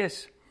 kom ons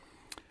lees.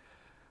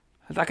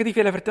 Ek het nie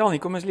vir julle vertel nie,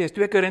 kom ons lees.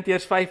 2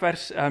 Korintiërs 5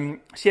 vers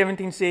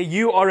 17 sê,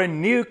 you are a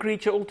new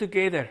creature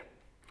altogether.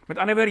 Met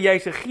ander woorde, jy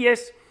is 'n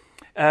gees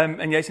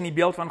en jy is in die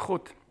beeld van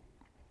God.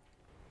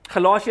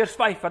 Galasiërs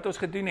 5 wat ons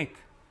gedoen het,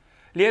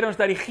 leer ons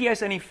dat die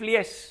gees en die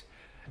vlees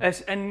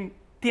is in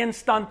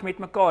teenstand met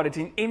mekaar. Dit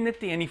is in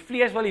enmity en die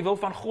vlees wil die wil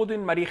van God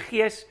doen, maar die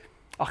gees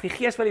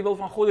wil die wil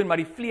van God doen, maar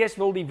die vlees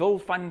wil die wil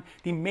van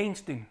die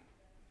mens doen.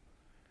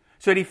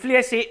 So die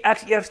vlees sê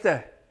ek's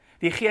eerste,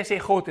 die gees sê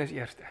God is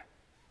eerste.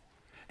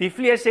 Die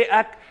vlees sê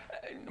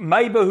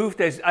my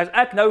behoeftes, as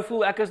ek nou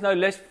voel ek is nou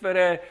lus vir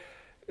 'n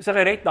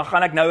sigaret, dan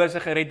gaan ek nou 'n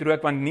sigaret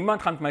rook, want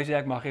niemand gaan vir my sê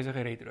ek mag nie 'n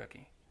sigaret rook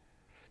nie.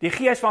 Die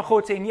gees van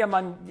God sê nee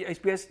man,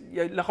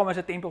 jou liggaam is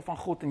 'n tempel van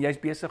God en jy's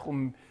besig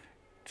om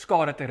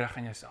skade te rig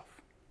aan jouself.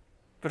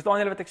 Verstaan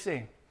julle wat ek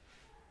sê?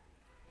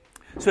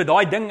 So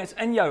daai ding is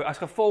in jou as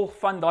gevolg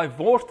van daai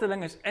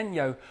worsteling is in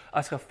jou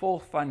as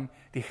gevolg van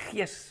die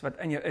gees wat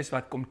in jou is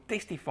wat kom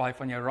testify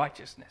van jou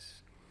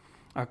righteousness.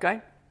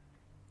 Okay?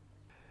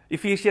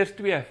 Efesiërs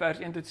 2 vers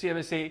 1 tot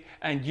 7 sê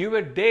and you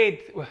were dead.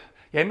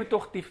 Jy moet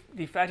tog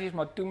die versies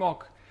maar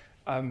toemaak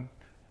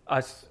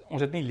as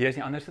ons dit nie lees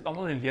nie, anders sit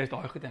almal en lees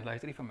daai goed en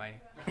luister nie vir my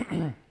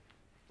nie.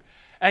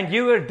 And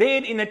you were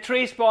dead in the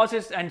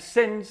trespasses and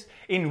sins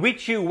in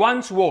which you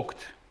once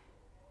walked.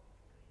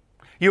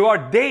 You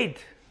are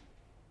dead.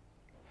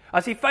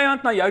 As die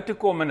vyand na jou toe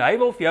kom en hy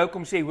wil vir jou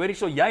kom sê, hoor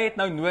hierso, jy het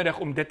nou nodig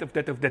om dit of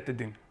dit of dit te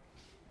doen.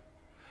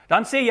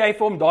 Dan sê jy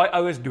vir hom, daai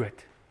ou is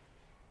dood.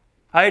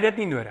 Hy het dit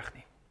nie nodig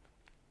nie.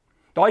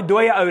 Daai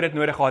dooie ou het dit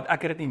nodig gehad,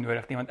 ek het dit nie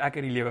nodig nie, want ek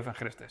het die lewe van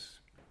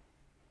Christus.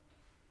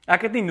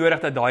 Ek het nie nodig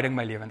dat daai ding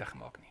my lewendig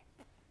gemaak nie.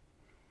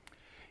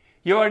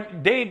 You are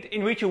dead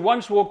in which you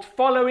once walked,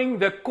 following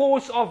the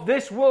course of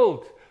this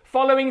world,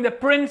 following the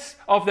prince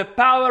of the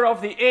power of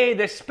the air,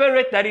 the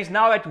spirit that is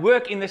now at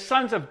work in the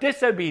sons of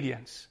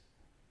disobedience.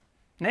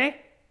 Nee?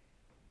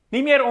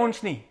 Nie meer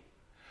ons nie.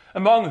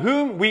 Among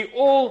whom we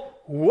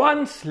all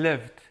once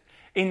lived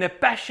in the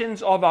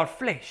passions of our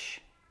flesh,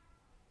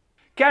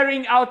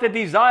 carrying out the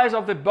desires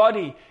of the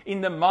body in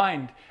the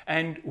mind,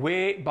 and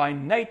were by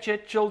nature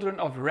children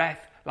of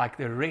wrath, like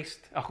the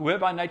rest. We're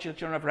by nature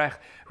children of wrath,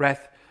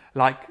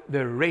 like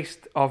the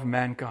rest of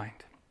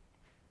mankind.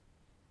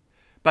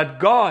 But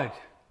God,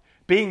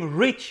 being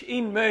rich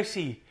in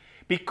mercy,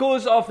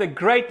 because of the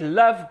great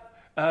love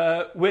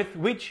with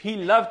which He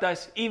loved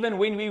us, even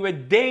when we were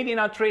dead in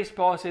our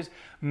trespasses,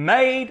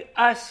 made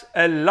us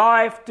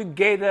alive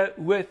together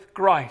with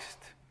Christ.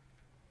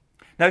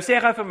 Nou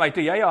sê gou vir my,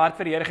 toe jy jou hart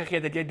vir die Here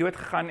gegee het jy dood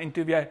gegaan en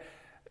toe jy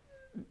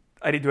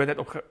uit die dood het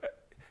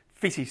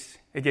fisies,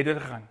 het jy dood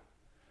gegaan?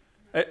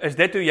 Is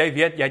dit hoe jy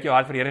weet, jy het jou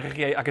hart vir die Here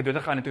gegee, ek het dood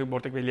gegaan en toe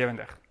word ek weer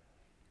lewendig?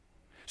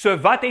 So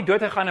wat het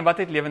dood gegaan en wat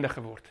het lewendig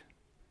geword?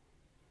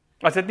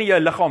 As dit nie jou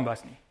liggaam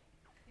was nie.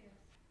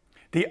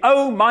 Die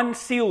ou man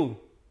siel,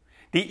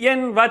 die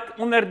een wat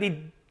onder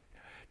die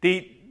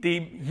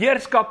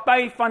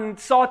heerskappy van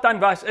Satan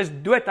was, is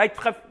dood, hy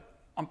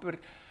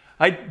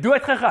het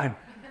dood gegaan.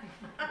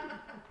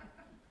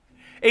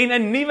 En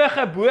 'n nuwe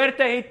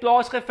geboorte het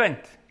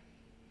plaasgevind.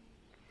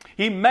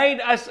 He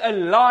made us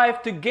alive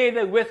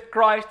together with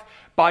Christ.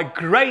 By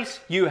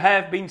grace you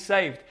have been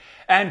saved.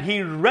 And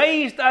He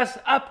raised us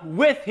up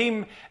with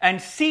Him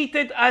and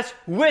seated us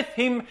with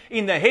Him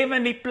in the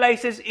heavenly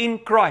places in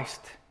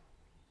Christ.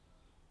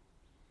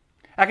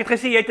 Ek het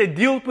gesê, jy het 'n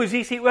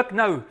deelposisie ook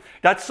nou,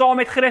 dat saam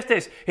met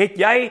Christus het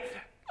jy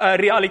 'n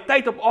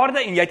realiteit op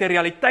aarde en jy het 'n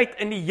realiteit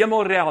in die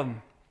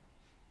hemelrealm.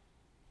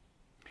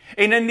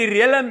 En in die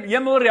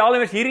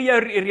hemelrealm is hierdie jou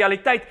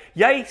realiteit,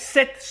 jy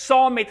sit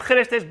saam met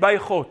Christus by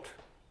God.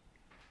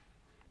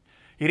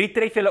 Hierdie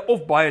tref julle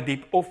of baie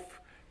diep, of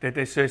dit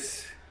is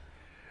soos,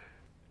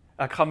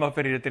 ek gaan maar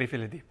vir dit tref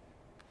julle diep.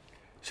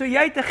 So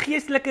jy het 'n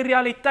geestelike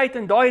realiteit,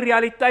 en daai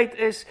realiteit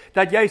is,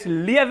 dat jy is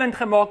lewend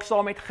gemaak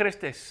saam met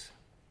Christus.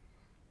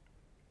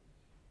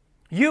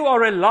 You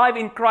are alive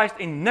in Christ,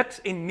 en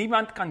niks en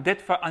niemand kan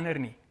dit verander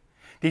nie.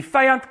 Die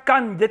vyand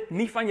kan dit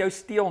nie van jou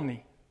steel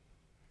nie.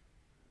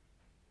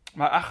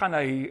 Maar ek gaan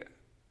nou hier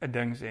 'n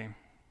ding sê.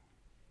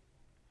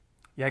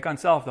 Jy kan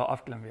self daar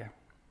afklim weer.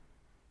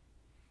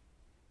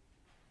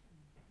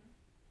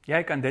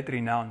 Jy kan dit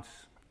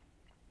renounce.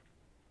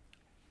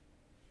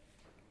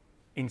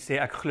 En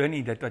sê, ek glo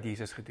nie dit wat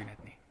Jesus gedoen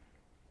het nie.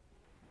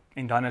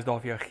 En dan is daar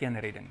vir jou geen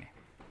redding nie.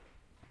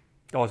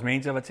 Daar's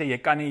mense wat sê, jy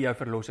kan nie jou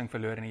verlossing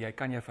verloor nie, jy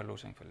kan jou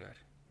verlossing verloor.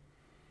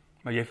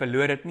 Maar jy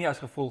verloor dit nie as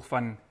gevolg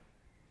van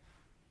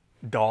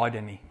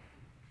dade nie.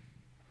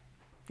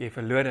 Jy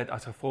verloor dit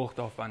as gevolg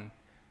daarvan,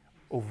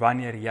 of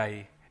wanneer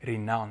jy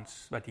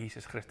renounce wat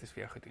Jesus Christus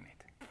vir jou gedoen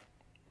het.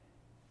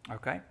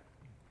 Okay?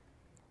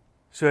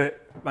 So,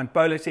 want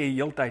Paulus sê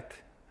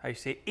heeltyd, hy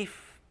sê,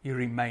 if you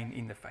remain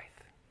in the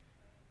faith.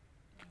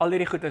 Al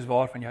hierdie goed is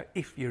waar van jou,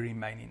 if you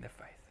remain in the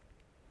faith.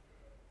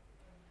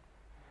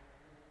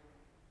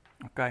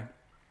 Okay.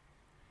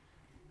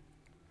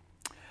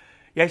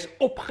 Jy is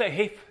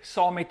opgehef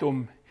saam met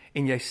hom,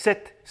 en jy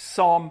sit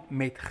saam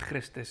met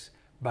Christus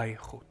by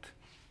God.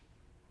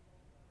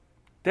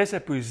 Dis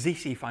 'n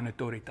posisie van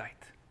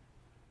autoriteit.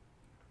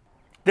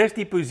 Dis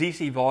die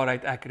posisie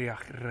waaruit ek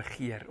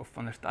regeer, of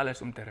veronderstel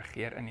is om te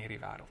regeer in hierdie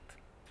wêreld.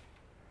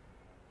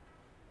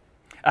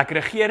 Ek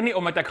regeer nie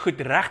omdat ek goed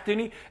reg doen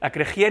nie, ek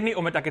regeer nie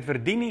omdat ek dit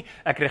verdien nie,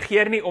 ek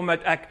regeer nie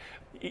omdat ek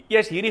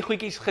eers hierdie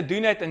goedjies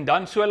gedoen het, en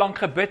dan so lank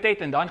gebid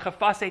het, en dan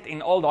gevas het,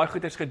 en al daai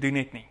goeders gedoen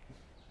het nie.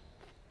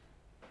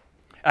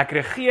 Ek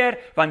regeer,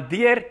 want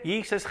deur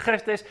Jesus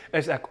Christus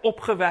is ek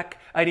opgewek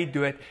uit die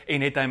dood,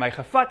 en het hy my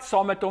gevat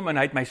saam met hom, en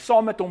hy het my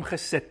saam met hom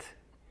gesit.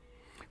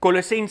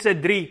 Kolossense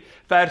 3,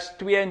 vers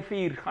 2 en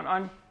 4, gaan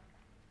aan.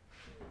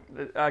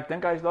 Ek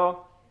dink hy is daar.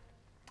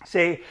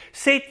 Sê,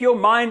 set your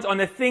minds on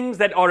the things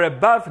that are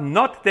above,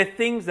 not the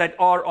things that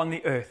are on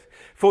the earth.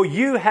 For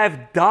you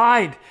have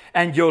died,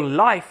 and your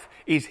life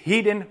is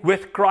hidden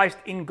with Christ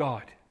in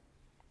God.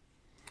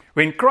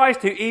 When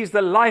Christ, who is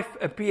the life,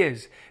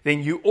 appears,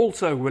 then you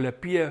also will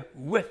appear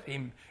with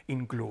Him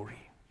in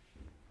glory.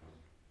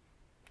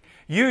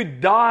 You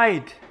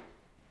died,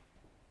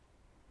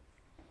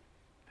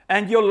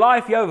 and your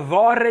life, jou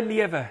ware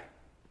lewe,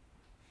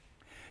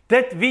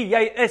 dit wie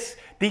jy is,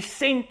 die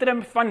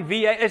sentrum van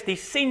wie jy is, die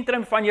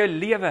sentrum van jou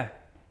lewe,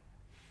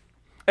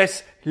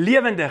 is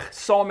lewendig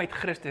saam met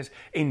Christus,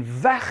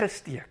 en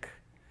weggesteek.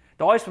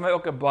 Daar is vir my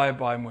ook 'n baie,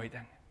 baie mooi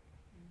ding.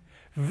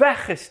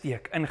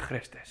 Weggesteek in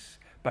Christus,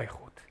 by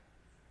God.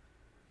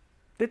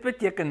 Dit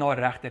beteken na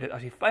regte, dat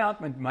as die vyand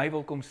met my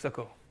wil kom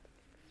sukkel,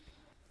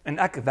 en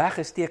ek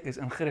weggesteek is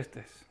in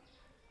Christus,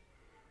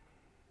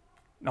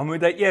 dan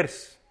moet hy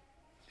eers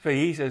vir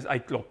Jesus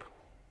uitklop,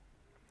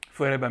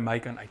 voor hy by my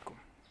kan uitkom.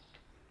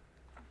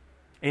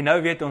 En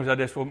nou weet ons dat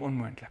dit vir hom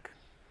onmoontlik,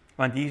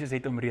 want Jesus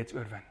het hom reeds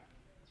oorwin.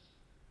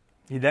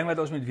 Die ding wat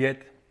ons moet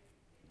weet,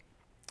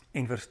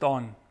 en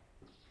verstaan,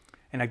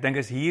 en ek dink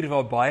is hier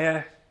waar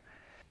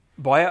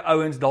baie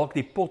ouens dalk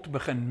die pot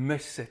begin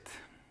missit,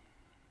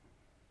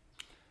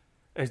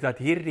 is dat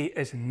hierdie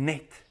is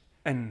net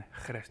in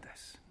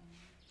Christus.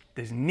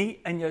 Dis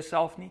nie in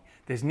jouself nie,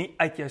 dis nie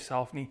uit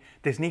jouself nie,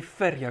 dis nie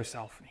vir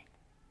jouself nie.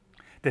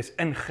 Dis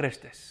in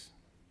Christus.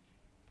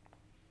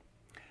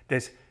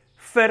 Dis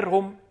vir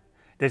hom,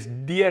 dis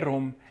deur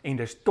hom, en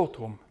dis tot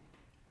hom.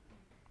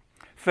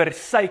 Vir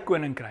sy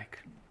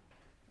koninkryk.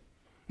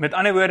 Met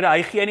ander woorde,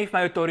 hy gee nie vir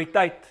my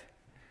autoriteit,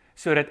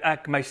 sodat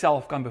ek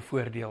myself kan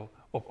bevoordeel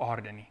op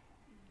aarde nie.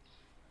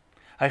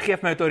 Hy gee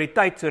my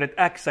autoriteit, sodat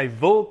ek sy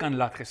wil kan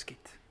laat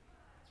geskied.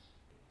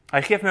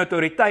 Hy gee my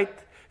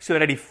autoriteit,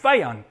 sodat die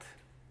vyand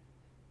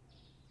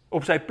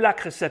op sy plek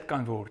gesit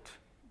kan word,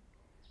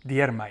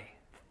 deur my.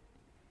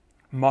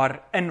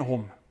 maar in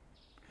hom.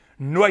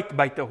 Nooit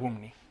buite hom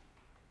nie.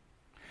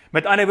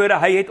 Met ander woorde,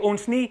 hy het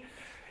ons nie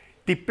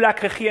die plek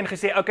gegee en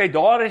gesê, okay,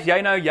 daar is jy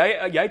nou,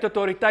 jy het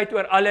autoriteit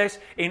oor alles,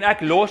 en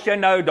ek los jou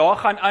nou, daar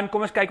gaan aan,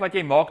 kom ons kyk wat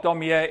jy maak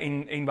daarmee,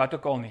 en wat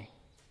ook al nie.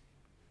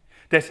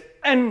 Dis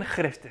in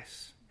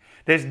Christus.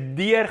 Dis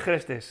deur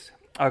Christus,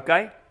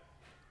 okay?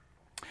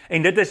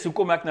 En dit is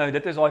hoekom ek nou,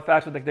 dit is daai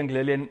vers wat ek dink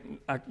Lillian,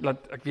 ek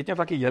weet nie of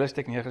ek die hele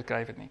stuk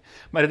neergeskryf het nie,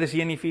 maar dit is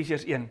hier in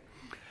Efesiërs 1.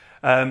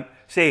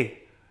 Sê,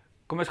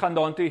 kom ons gaan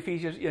daartoe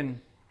Efesiërs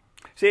 1.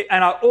 Say,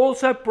 and I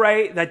also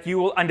pray that you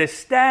will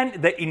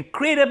understand the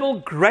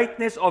incredible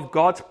greatness of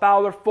God's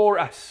power for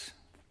us,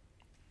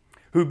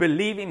 who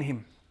believe in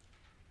Him.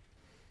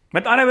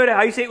 Met ander woorde,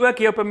 hy sê ook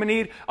hier op 'n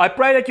manier, I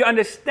pray that you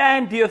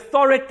understand the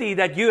authority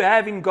that you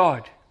have in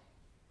God.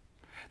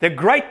 The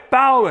great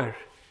power,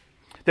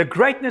 the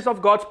greatness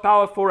of God's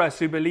power for us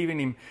who believe in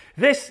Him.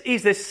 This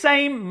is the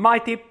same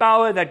mighty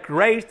power that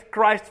raised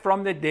Christ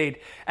from the dead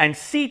and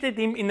seated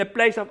Him in the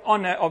place of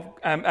honor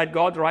at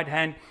God's right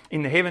hand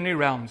in the heavenly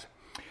realms.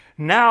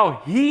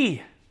 Now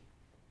He,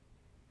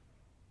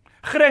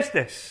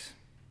 Christus,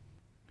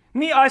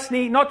 nie us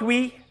nie, not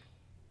we,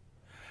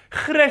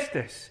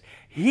 Christus,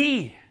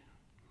 He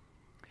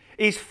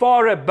is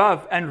far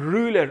above and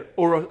ruler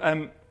or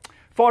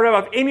far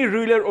above any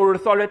ruler or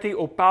authority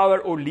or power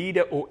or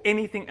leader or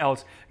anything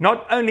else,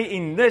 not only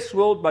in this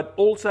world but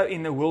also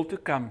in the world to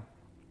come.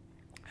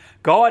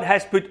 God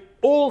has put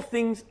all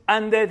things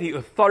under the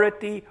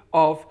authority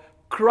of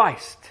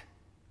Christ.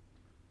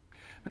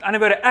 Met ander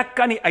woorde, ek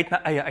kan nie uit my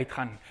eie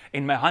uitgaan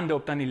en my hande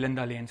op Tannie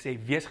Linda lê en sê,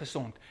 wees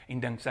gesond, en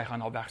dink sy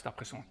gaan al wegstap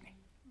gesond nie.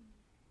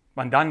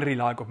 Want dan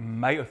rely ek op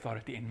my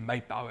authority en my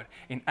power,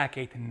 en ek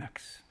het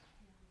niks.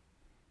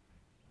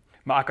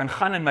 Maar ek kan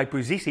gaan in my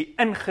posisie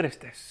in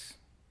Christus,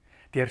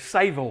 deur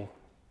sy wil.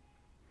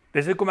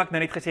 Dis hoekom ek nou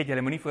net gesê het,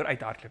 julle moenie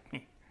vooruit hardloop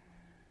nie.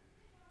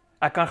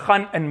 Ek kan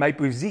gaan in my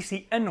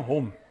posisie in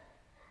hom.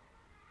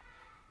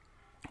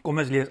 Kom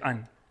ons lees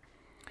aan.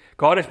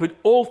 God has put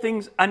all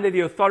things under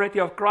the authority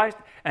of Christ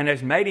and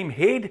has made him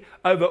head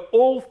over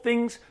all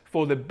things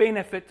for the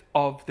benefit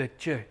of the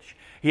church.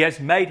 He has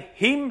made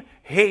him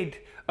head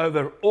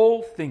over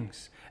all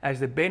things as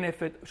the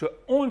benefit, so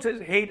ons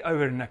is head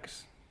over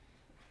niks.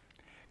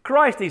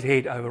 Christ is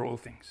head over all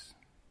things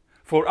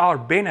for our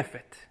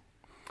benefit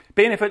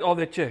of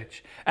the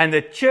church. And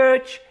the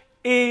church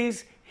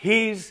is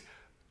his,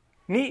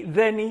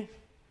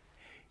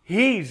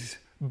 his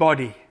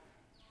body.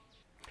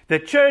 The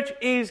church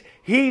is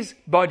his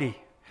body.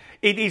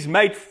 It is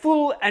made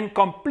full and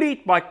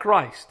complete by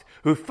Christ,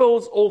 who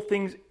fills all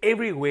things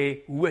everywhere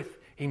with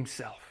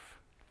himself.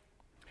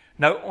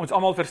 Nou, ons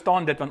almal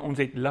verstaan dit, want ons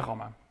het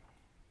liggame.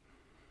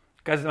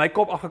 As my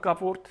kop afgekap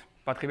word,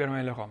 wat gebeur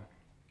met my liggaam?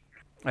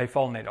 Hy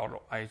val net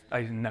daarop, hy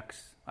is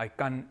niks. Hy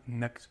kan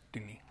niks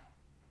doen nie.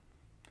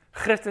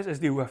 Christus is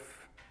die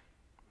hoof.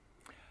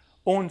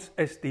 Ons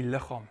is die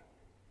liggaam.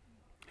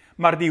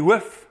 Maar die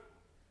hoof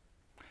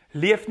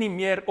leef nie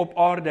meer op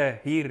aarde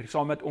hier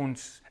saam met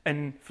ons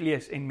in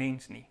vlees en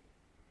mens nie.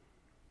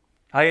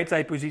 Hy het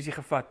sy posisie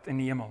gevat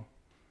in die hemel.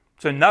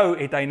 So nou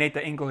het hy net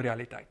 'n enkel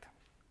realiteit.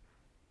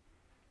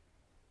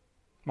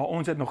 Maar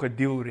ons het nog 'n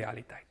deel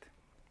realiteit.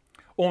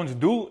 Ons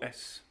doel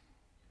is,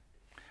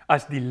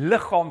 as die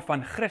liggaam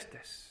van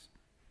Christus,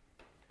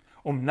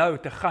 om nou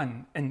te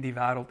gaan in die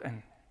wêreld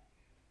in.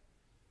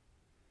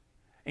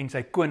 En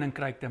sy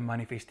koninkryk te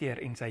manifesteer,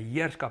 en sy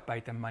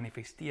heerskappy te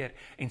manifesteer,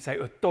 en sy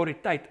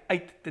autoriteit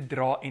uit te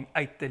dra en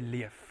uit te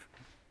leef.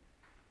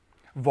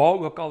 Waar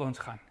ook al ons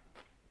gaan.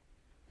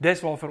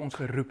 Dis waarvoor ons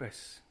geroep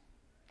is,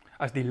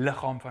 as die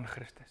liggaam van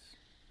Christus.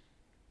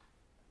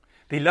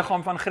 Die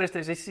liggaam van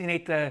Christus is nie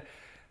net 'n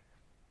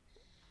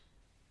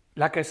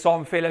lekker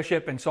saam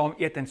fellowship, en saam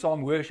eet, en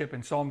saam worship,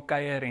 en saam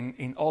kuier,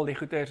 en al die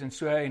goeders, en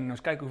so, en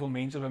ons kyk hoeveel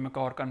mense by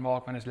mekaar kan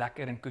maak, want is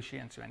lekker en cushy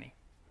en so nie.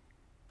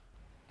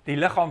 Die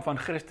liggaam van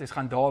Christus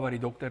gaan daar waar die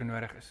dokter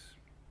nodig is,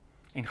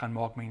 en gaan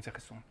maak mense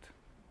gesond.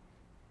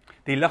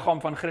 Die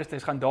liggaam van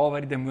Christus gaan daar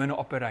waar die demone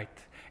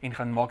operate, en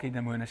gaan maak die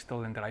demone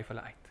stil en dryf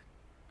hulle uit.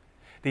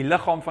 Die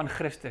liggaam van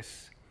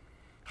Christus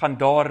gaan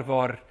daar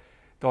waar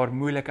daar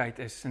moeilikheid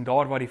is, en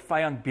daar waar die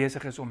vyand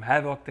besig is om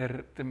havoc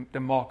te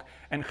maak,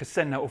 in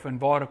gesinne, of in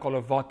waar ook al,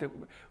 of wat,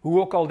 hoe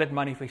ook al dit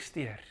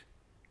manifesteer.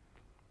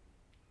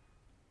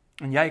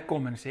 En jy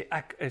kom en sê,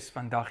 ek is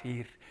vandag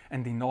hier,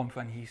 in die naam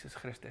van Jesus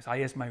Christus.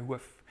 Hy is my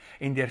hoof,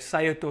 en deur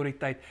sy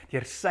autoriteit,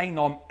 deur sy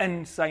naam,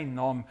 in sy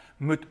naam,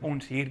 moet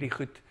ons hierdie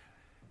goed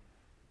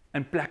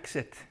in plek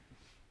sit.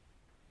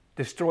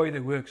 Destroy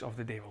the works of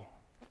the devil.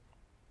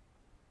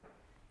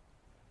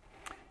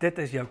 Dit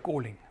is jou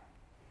calling.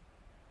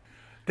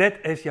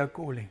 Dit is jou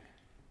calling.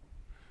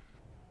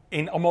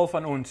 En almal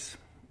van ons,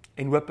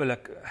 en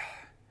hopelik,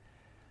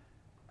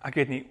 ek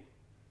weet nie,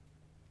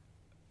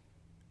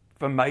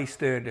 vir my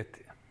stuur dit,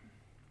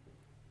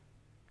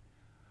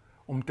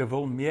 om te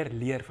wil meer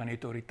leer van die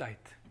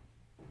autoriteit,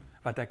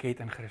 wat ek het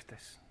in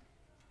Christus,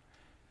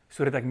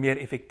 sodat ek meer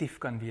effektief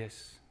kan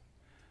wees,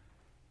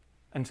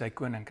 in sy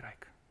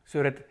koninkryk,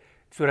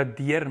 sodat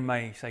deur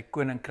my sy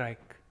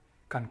koninkryk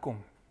kan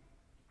kom.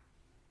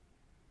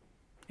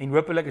 En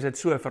hopelik is dit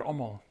so vir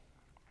almal.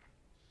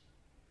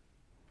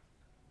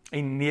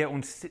 En nee,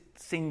 ons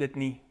sien dit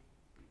nie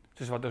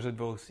soos wat ons dit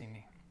wil sien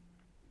nie.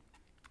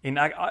 En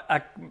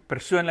ek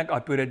persoonlik, I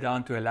put it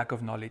down to a lack of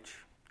knowledge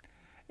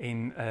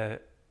en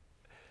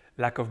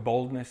lack of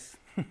boldness.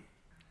 Ja,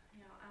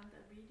 and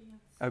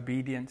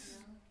Obedience.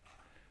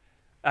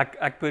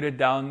 Ek put it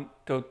down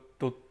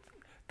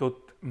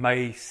tot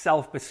my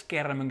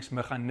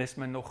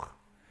selfbeskermingsmeganisme nog,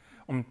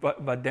 om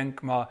wat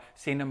dink, maar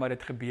sê nou maar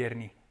dit gebeur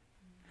nie.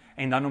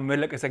 En dan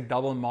onmiddellik is ek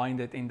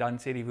double-minded, en dan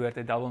sê die woord,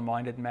 a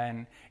double-minded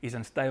man is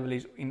unstable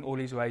in all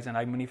his ways, en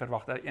hy moet nie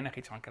verwag dat hy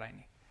enigiets gaan kry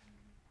nie.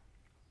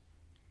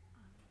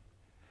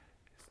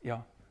 Ja.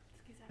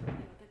 Ekskuus, ek weet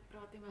nie wat ek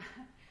praat nie,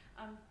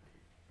 maar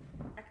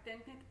ek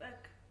dink net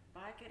ook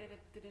baie keer het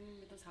dit te doen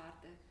met ons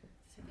harte.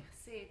 Soos wat jy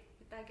gesê het,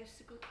 baie keer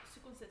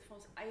soek ons dit vir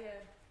ons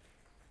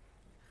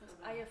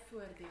eie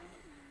voordeel.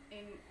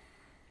 En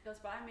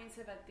daar's baie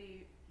mense wat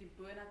die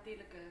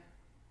bonatuurlike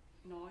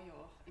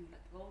najaag en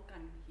wat wil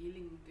kan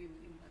healing doen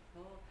en wat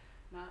wil,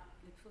 maar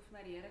dit voel vir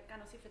my die Here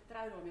kan ons nie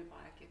vertrou daarmee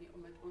baie keer nie,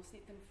 omdat ons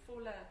nie ten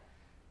volle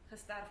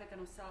gesterf het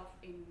aan onsself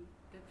en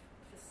dit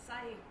vir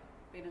sy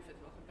benefit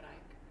wil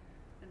gebruik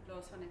in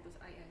plaas van net ons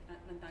eie,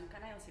 want dan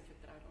kan hy ons nie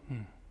vertrou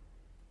daarmee.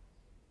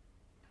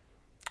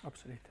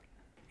 Absoluut.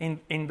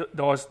 En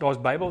daar's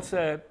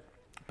Bybelse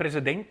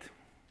presedent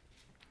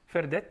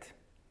vir dit.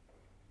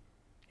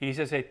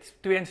 Jesus het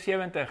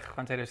 72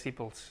 van sy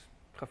disippels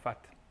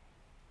gevat.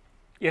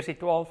 Eers die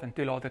 12 en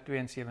toe later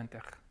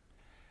 72.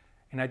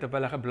 En hy het op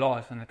hulle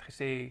geblaas en het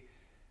gesê,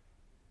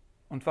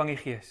 ontvang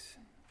die Gees.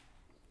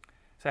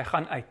 Sy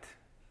gaan uit.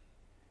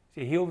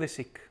 Sy heal the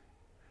sick,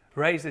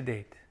 raise the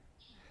dead,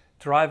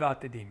 drive out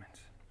the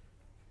demons.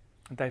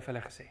 En hy het vir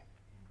hulle gesê.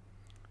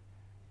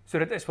 So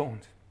dit is vir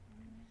ons.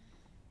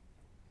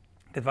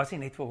 Dit was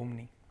nie net vir hom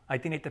nie. Hy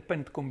het nie net 'n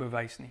punt kom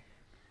bewys nie.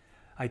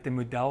 Hy het 'n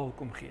model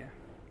kom gee.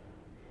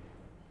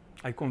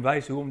 Hy kom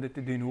wys hoe om dit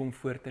te doen, hoe om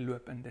voor te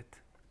loop in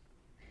dit.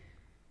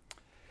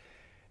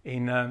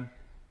 En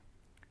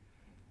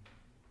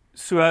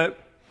so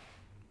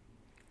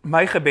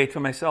my gebed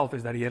vir myself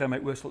is dat die Here my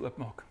oë sal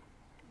oopmaak.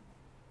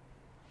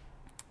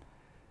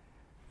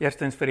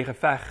 Eerstens vir die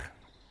geveg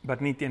wat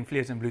nie teen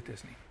vlees en bloed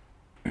is nie.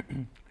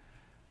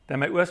 Dat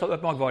my oë sal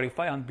oopmaak waar die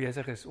vyand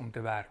besig is om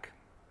te werk.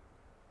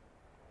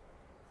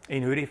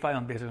 En hoe die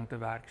vyand besig is om te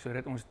werk,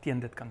 sodat ons teen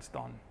dit kan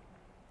staan.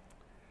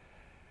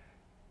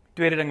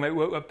 Tweede ding, my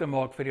oë oop te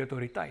maak vir die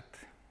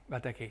autoriteit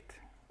wat ek het.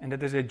 En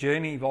dit is 'n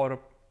journey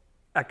waarop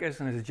ek is,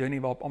 en dit is 'n journey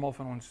waarop almal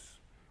van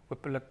ons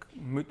hopelik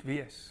moet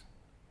wees.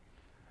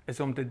 Is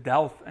om te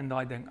delf in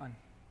daai ding aan.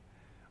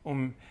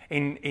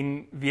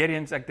 En weer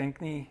eens, ek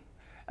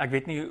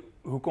weet nie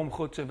hoekom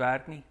God so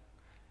werk nie,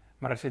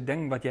 maar as 'n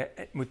ding wat jy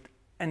moet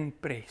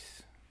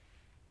inpres.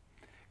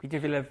 Ek weet nie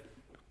of julle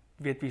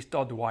weet wie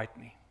Todd White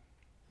nie.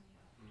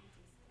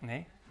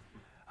 Nee?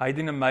 Hy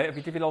doen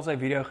weet jy wie al sy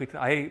video goed.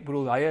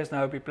 Hy is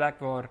nou op die plek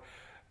waar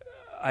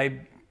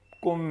hy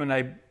kom en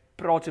hy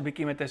praat so 'n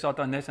bietjie met 'n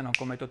satanis en dan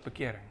kom hy tot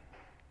bekering.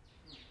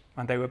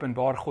 Want hy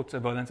openbaar God se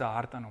wil in sy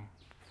hart aan hom.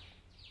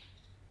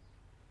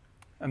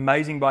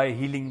 Amazing baie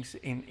healings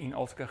en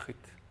alske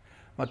goed.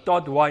 Maar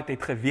Todd White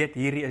het geweet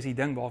hierdie is die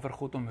ding waarvoor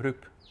God hom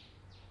roep.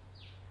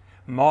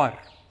 Maar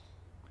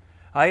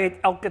hy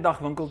het elke dag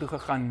winkel toe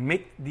gegaan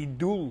met die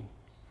doel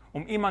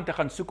om iemand te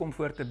gaan soek om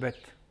voor te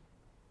bid.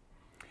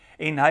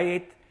 En hy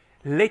het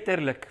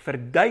letterlik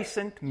vir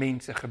 1000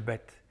 mense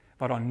gebid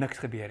waar daar niks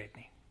gebeur het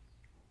nie.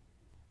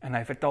 En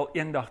hy vertel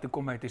eendag toe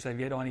kom hy toe sy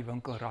weer daar in die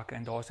winkel raak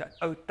en daar's 'n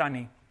ou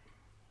tannie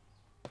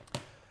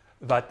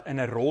wat in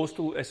 'n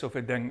rolstoel is of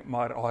 'n ding,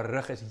 maar haar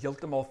rug is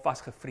heeltemal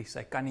vasgevries.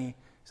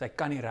 Sy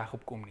kan nie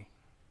regop kom nie.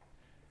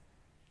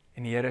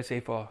 En die Here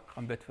sê vir haar,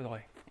 gaan bid vir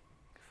daai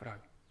vrou.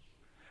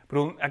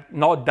 Bro,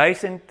 na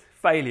 1000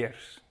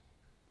 failures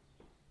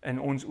in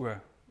ons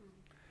oë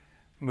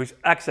moes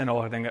ek sy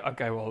nou dink,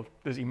 okay, wel,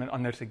 dis iemand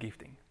anders se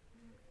gifting.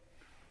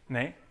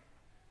 Nee?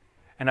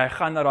 En hy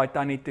gaan na daai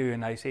tannie toe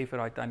en hy sê vir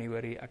daai tannie,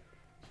 hoorie, ek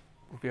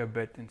wil vir jou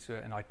bid en so,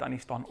 en daai tannie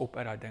staan op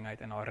uit daai ding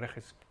uit en haar rug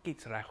is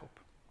kiets regop.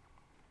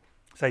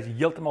 Sy is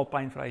heeltemal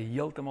pynvry,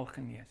 heeltemal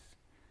genees.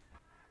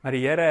 Maar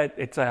die Here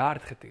het sy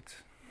hart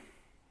getoets.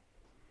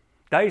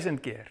 1000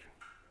 keer.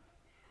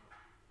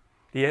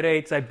 Die Here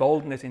het sy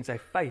boldness en sy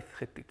faith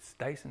getoets,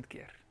 1000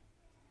 keer.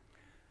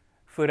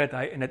 Voordat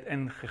hy in dit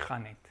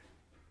ingegaan het.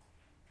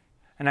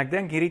 En ek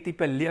dink hierdie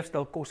tipe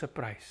leefstyl kos 'n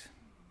prys.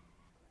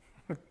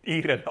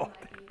 Ure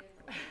later.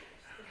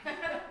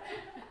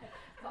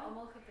 Vir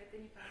almal gebid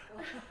in die winkel.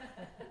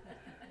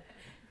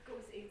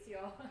 Kos iets,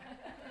 ja.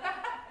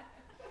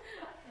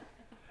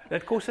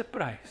 Dit kos 'n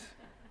prys.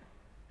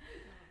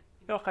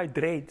 Ja, hy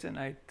dreads en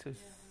hy het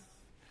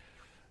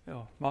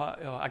ja,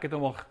 maar ja, ek het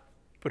hom al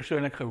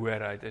persoonlik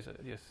gehoor, hy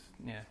is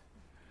nee.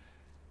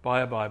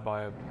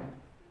 Baie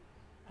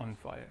on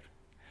fire.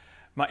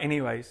 Maar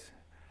anyways,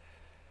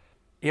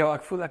 ja,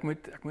 ek voel ek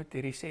moet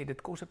hierdie sê,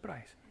 dit kos 'n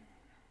prys.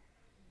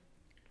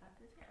 Wat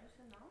is die ou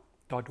se naam?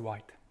 Todd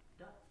White.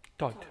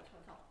 Todd.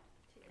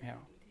 Ja.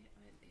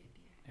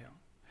 Ja.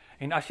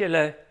 En as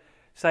jy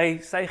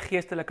sy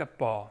geestelike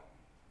pa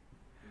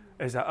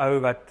is 'n ou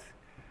wat,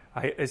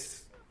 hy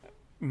is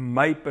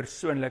my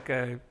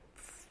persoonlike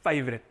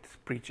favorite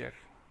preacher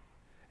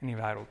in die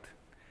wêreld.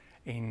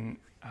 En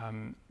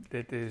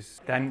dit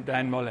is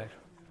Dan Moller.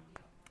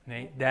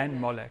 Nee, Dan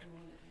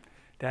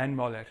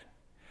Moller.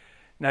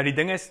 Nou die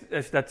ding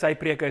is dat sy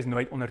preke is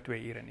nooit onder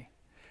 2 ure nie.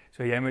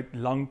 So jy moet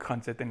lank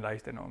gaan sit en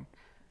luister na hom.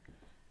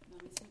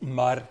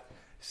 Maar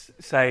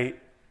sy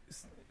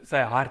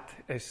hart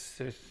is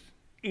soos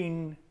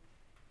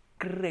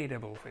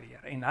incredible vir die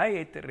Here. En hy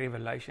het 'n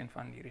revelation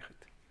van hierdie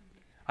goed.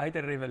 Hy het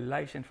 'n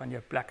revelation van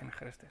jou plek in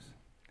Christus.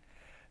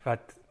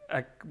 Wat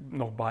ek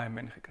nog baie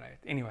min gekry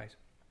het. Anyways.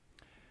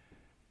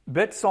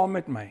 Bid saam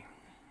met my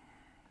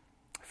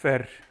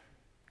vir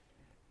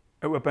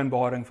 'n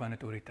openbaring van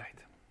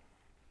autoriteit.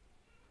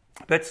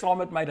 Bid saam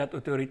met my dat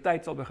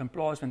autoriteit sal begin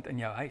plaasvind in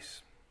jou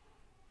huis.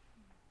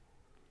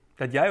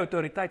 Dat jy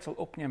autoriteit sal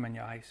opneem in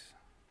jou huis.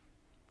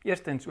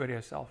 Eerstens oor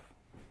jouself.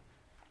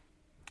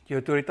 Jy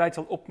autoriteit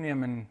sal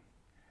opneem in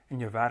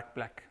jou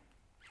werkplek.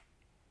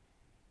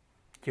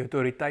 Jy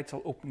autoriteit sal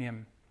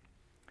opneem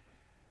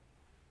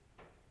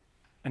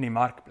in die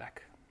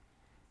markplek.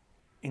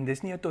 En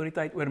dis nie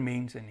autoriteit oor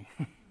mense nie.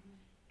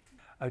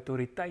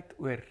 Autoriteit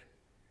oor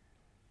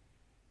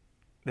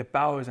the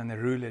powers and the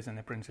rulers and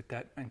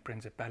the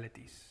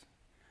principalities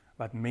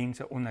wat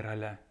mense onder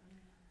hulle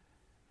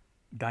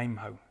duim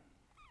hou.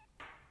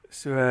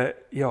 So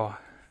ja,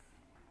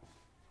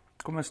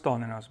 kom ons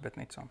staan en ons bid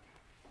net saam.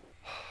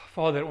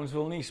 Vader, ons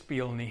wil nie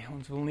speel nie,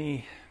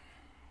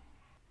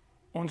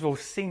 ons wil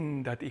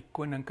sien dat u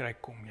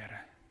koninkryk kom, Here.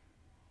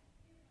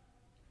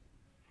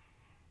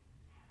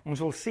 Ons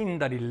wil sien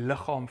dat die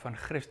liggaam van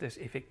Christus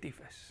effektief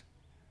is.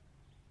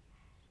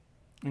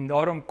 En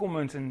daarom kom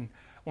ons en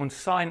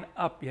ons sign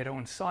up, Here,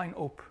 ons sign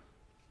op,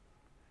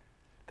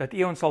 dat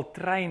u ons sal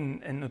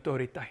train in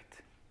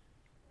autoriteit.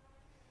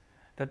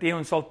 Dat u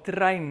ons sal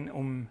train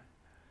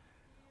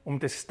om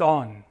te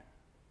staan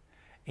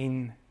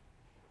en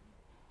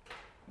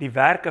die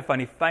werke van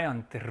die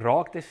vyand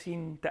raak te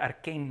sien, te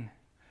erken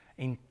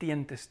en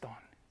teen te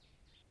staan.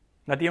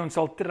 Dat u ons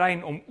sal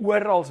train om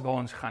oral waar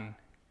ons gaan,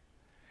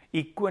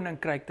 u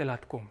koninkryk te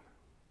laat kom.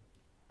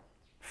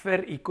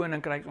 Vir u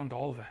koninkryk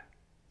onthaalwe.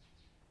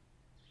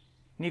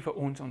 Nie vir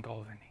ons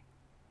onthaalwe nie.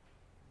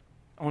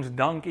 Ons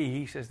dank u,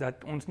 Jesus,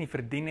 dat ons nie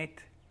verdien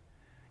het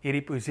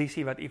hierdie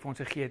posisie wat u vir ons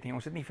gegee het nie.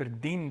 Ons het nie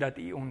verdien dat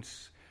u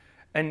ons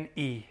in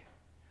u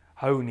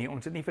hou nie.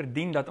 Ons het nie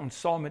verdien dat ons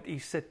saam met u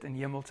sit in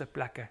hemelse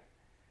plekke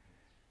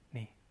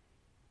nie.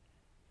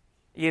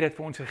 U het dit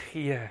vir ons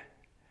gegee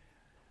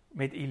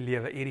met u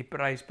lewe, u het die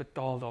prys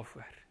betaal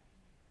daarvoor.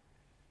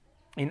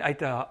 En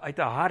uit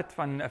 'n hart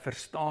van 'n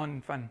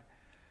verstaan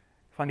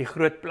van die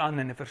groot plan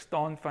en 'n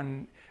verstaan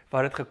van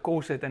wat dit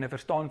gekos het en 'n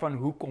verstaan van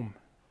hoekom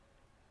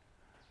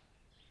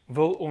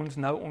wil ons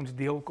nou ons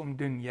deel kom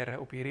doen, Here,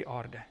 op hierdie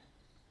aarde.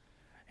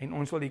 En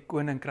ons wil die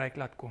koninkryk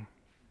laat kom.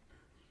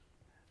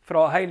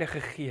 Vra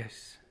Heilige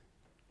Gees.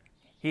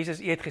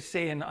 Jesus, u het gesê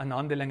in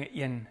Handelinge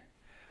 1,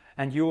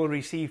 and you will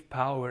receive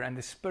power and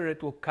the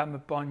Spirit will come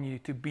upon you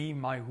to be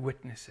my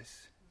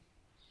witnesses.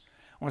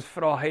 Ons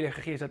vra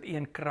Heilige Gees dat u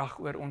in krag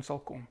oor ons sal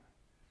kom,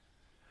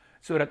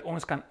 sodat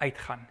ons kan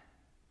uitgaan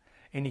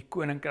en die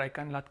koninkryk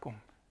kan laat kom.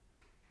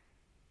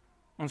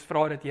 Ons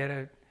vra dit,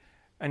 Here,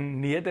 in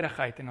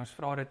nederigheid en ons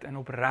vra dit in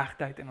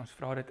opregtheid en ons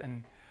vra dit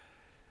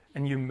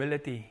in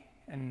humility,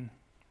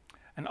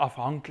 in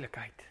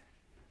afhanklikheid.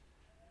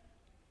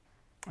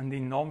 In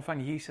die naam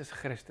van Jesus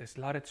Christus,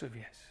 laat dit so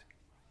wees.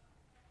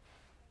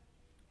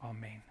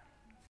 Amen.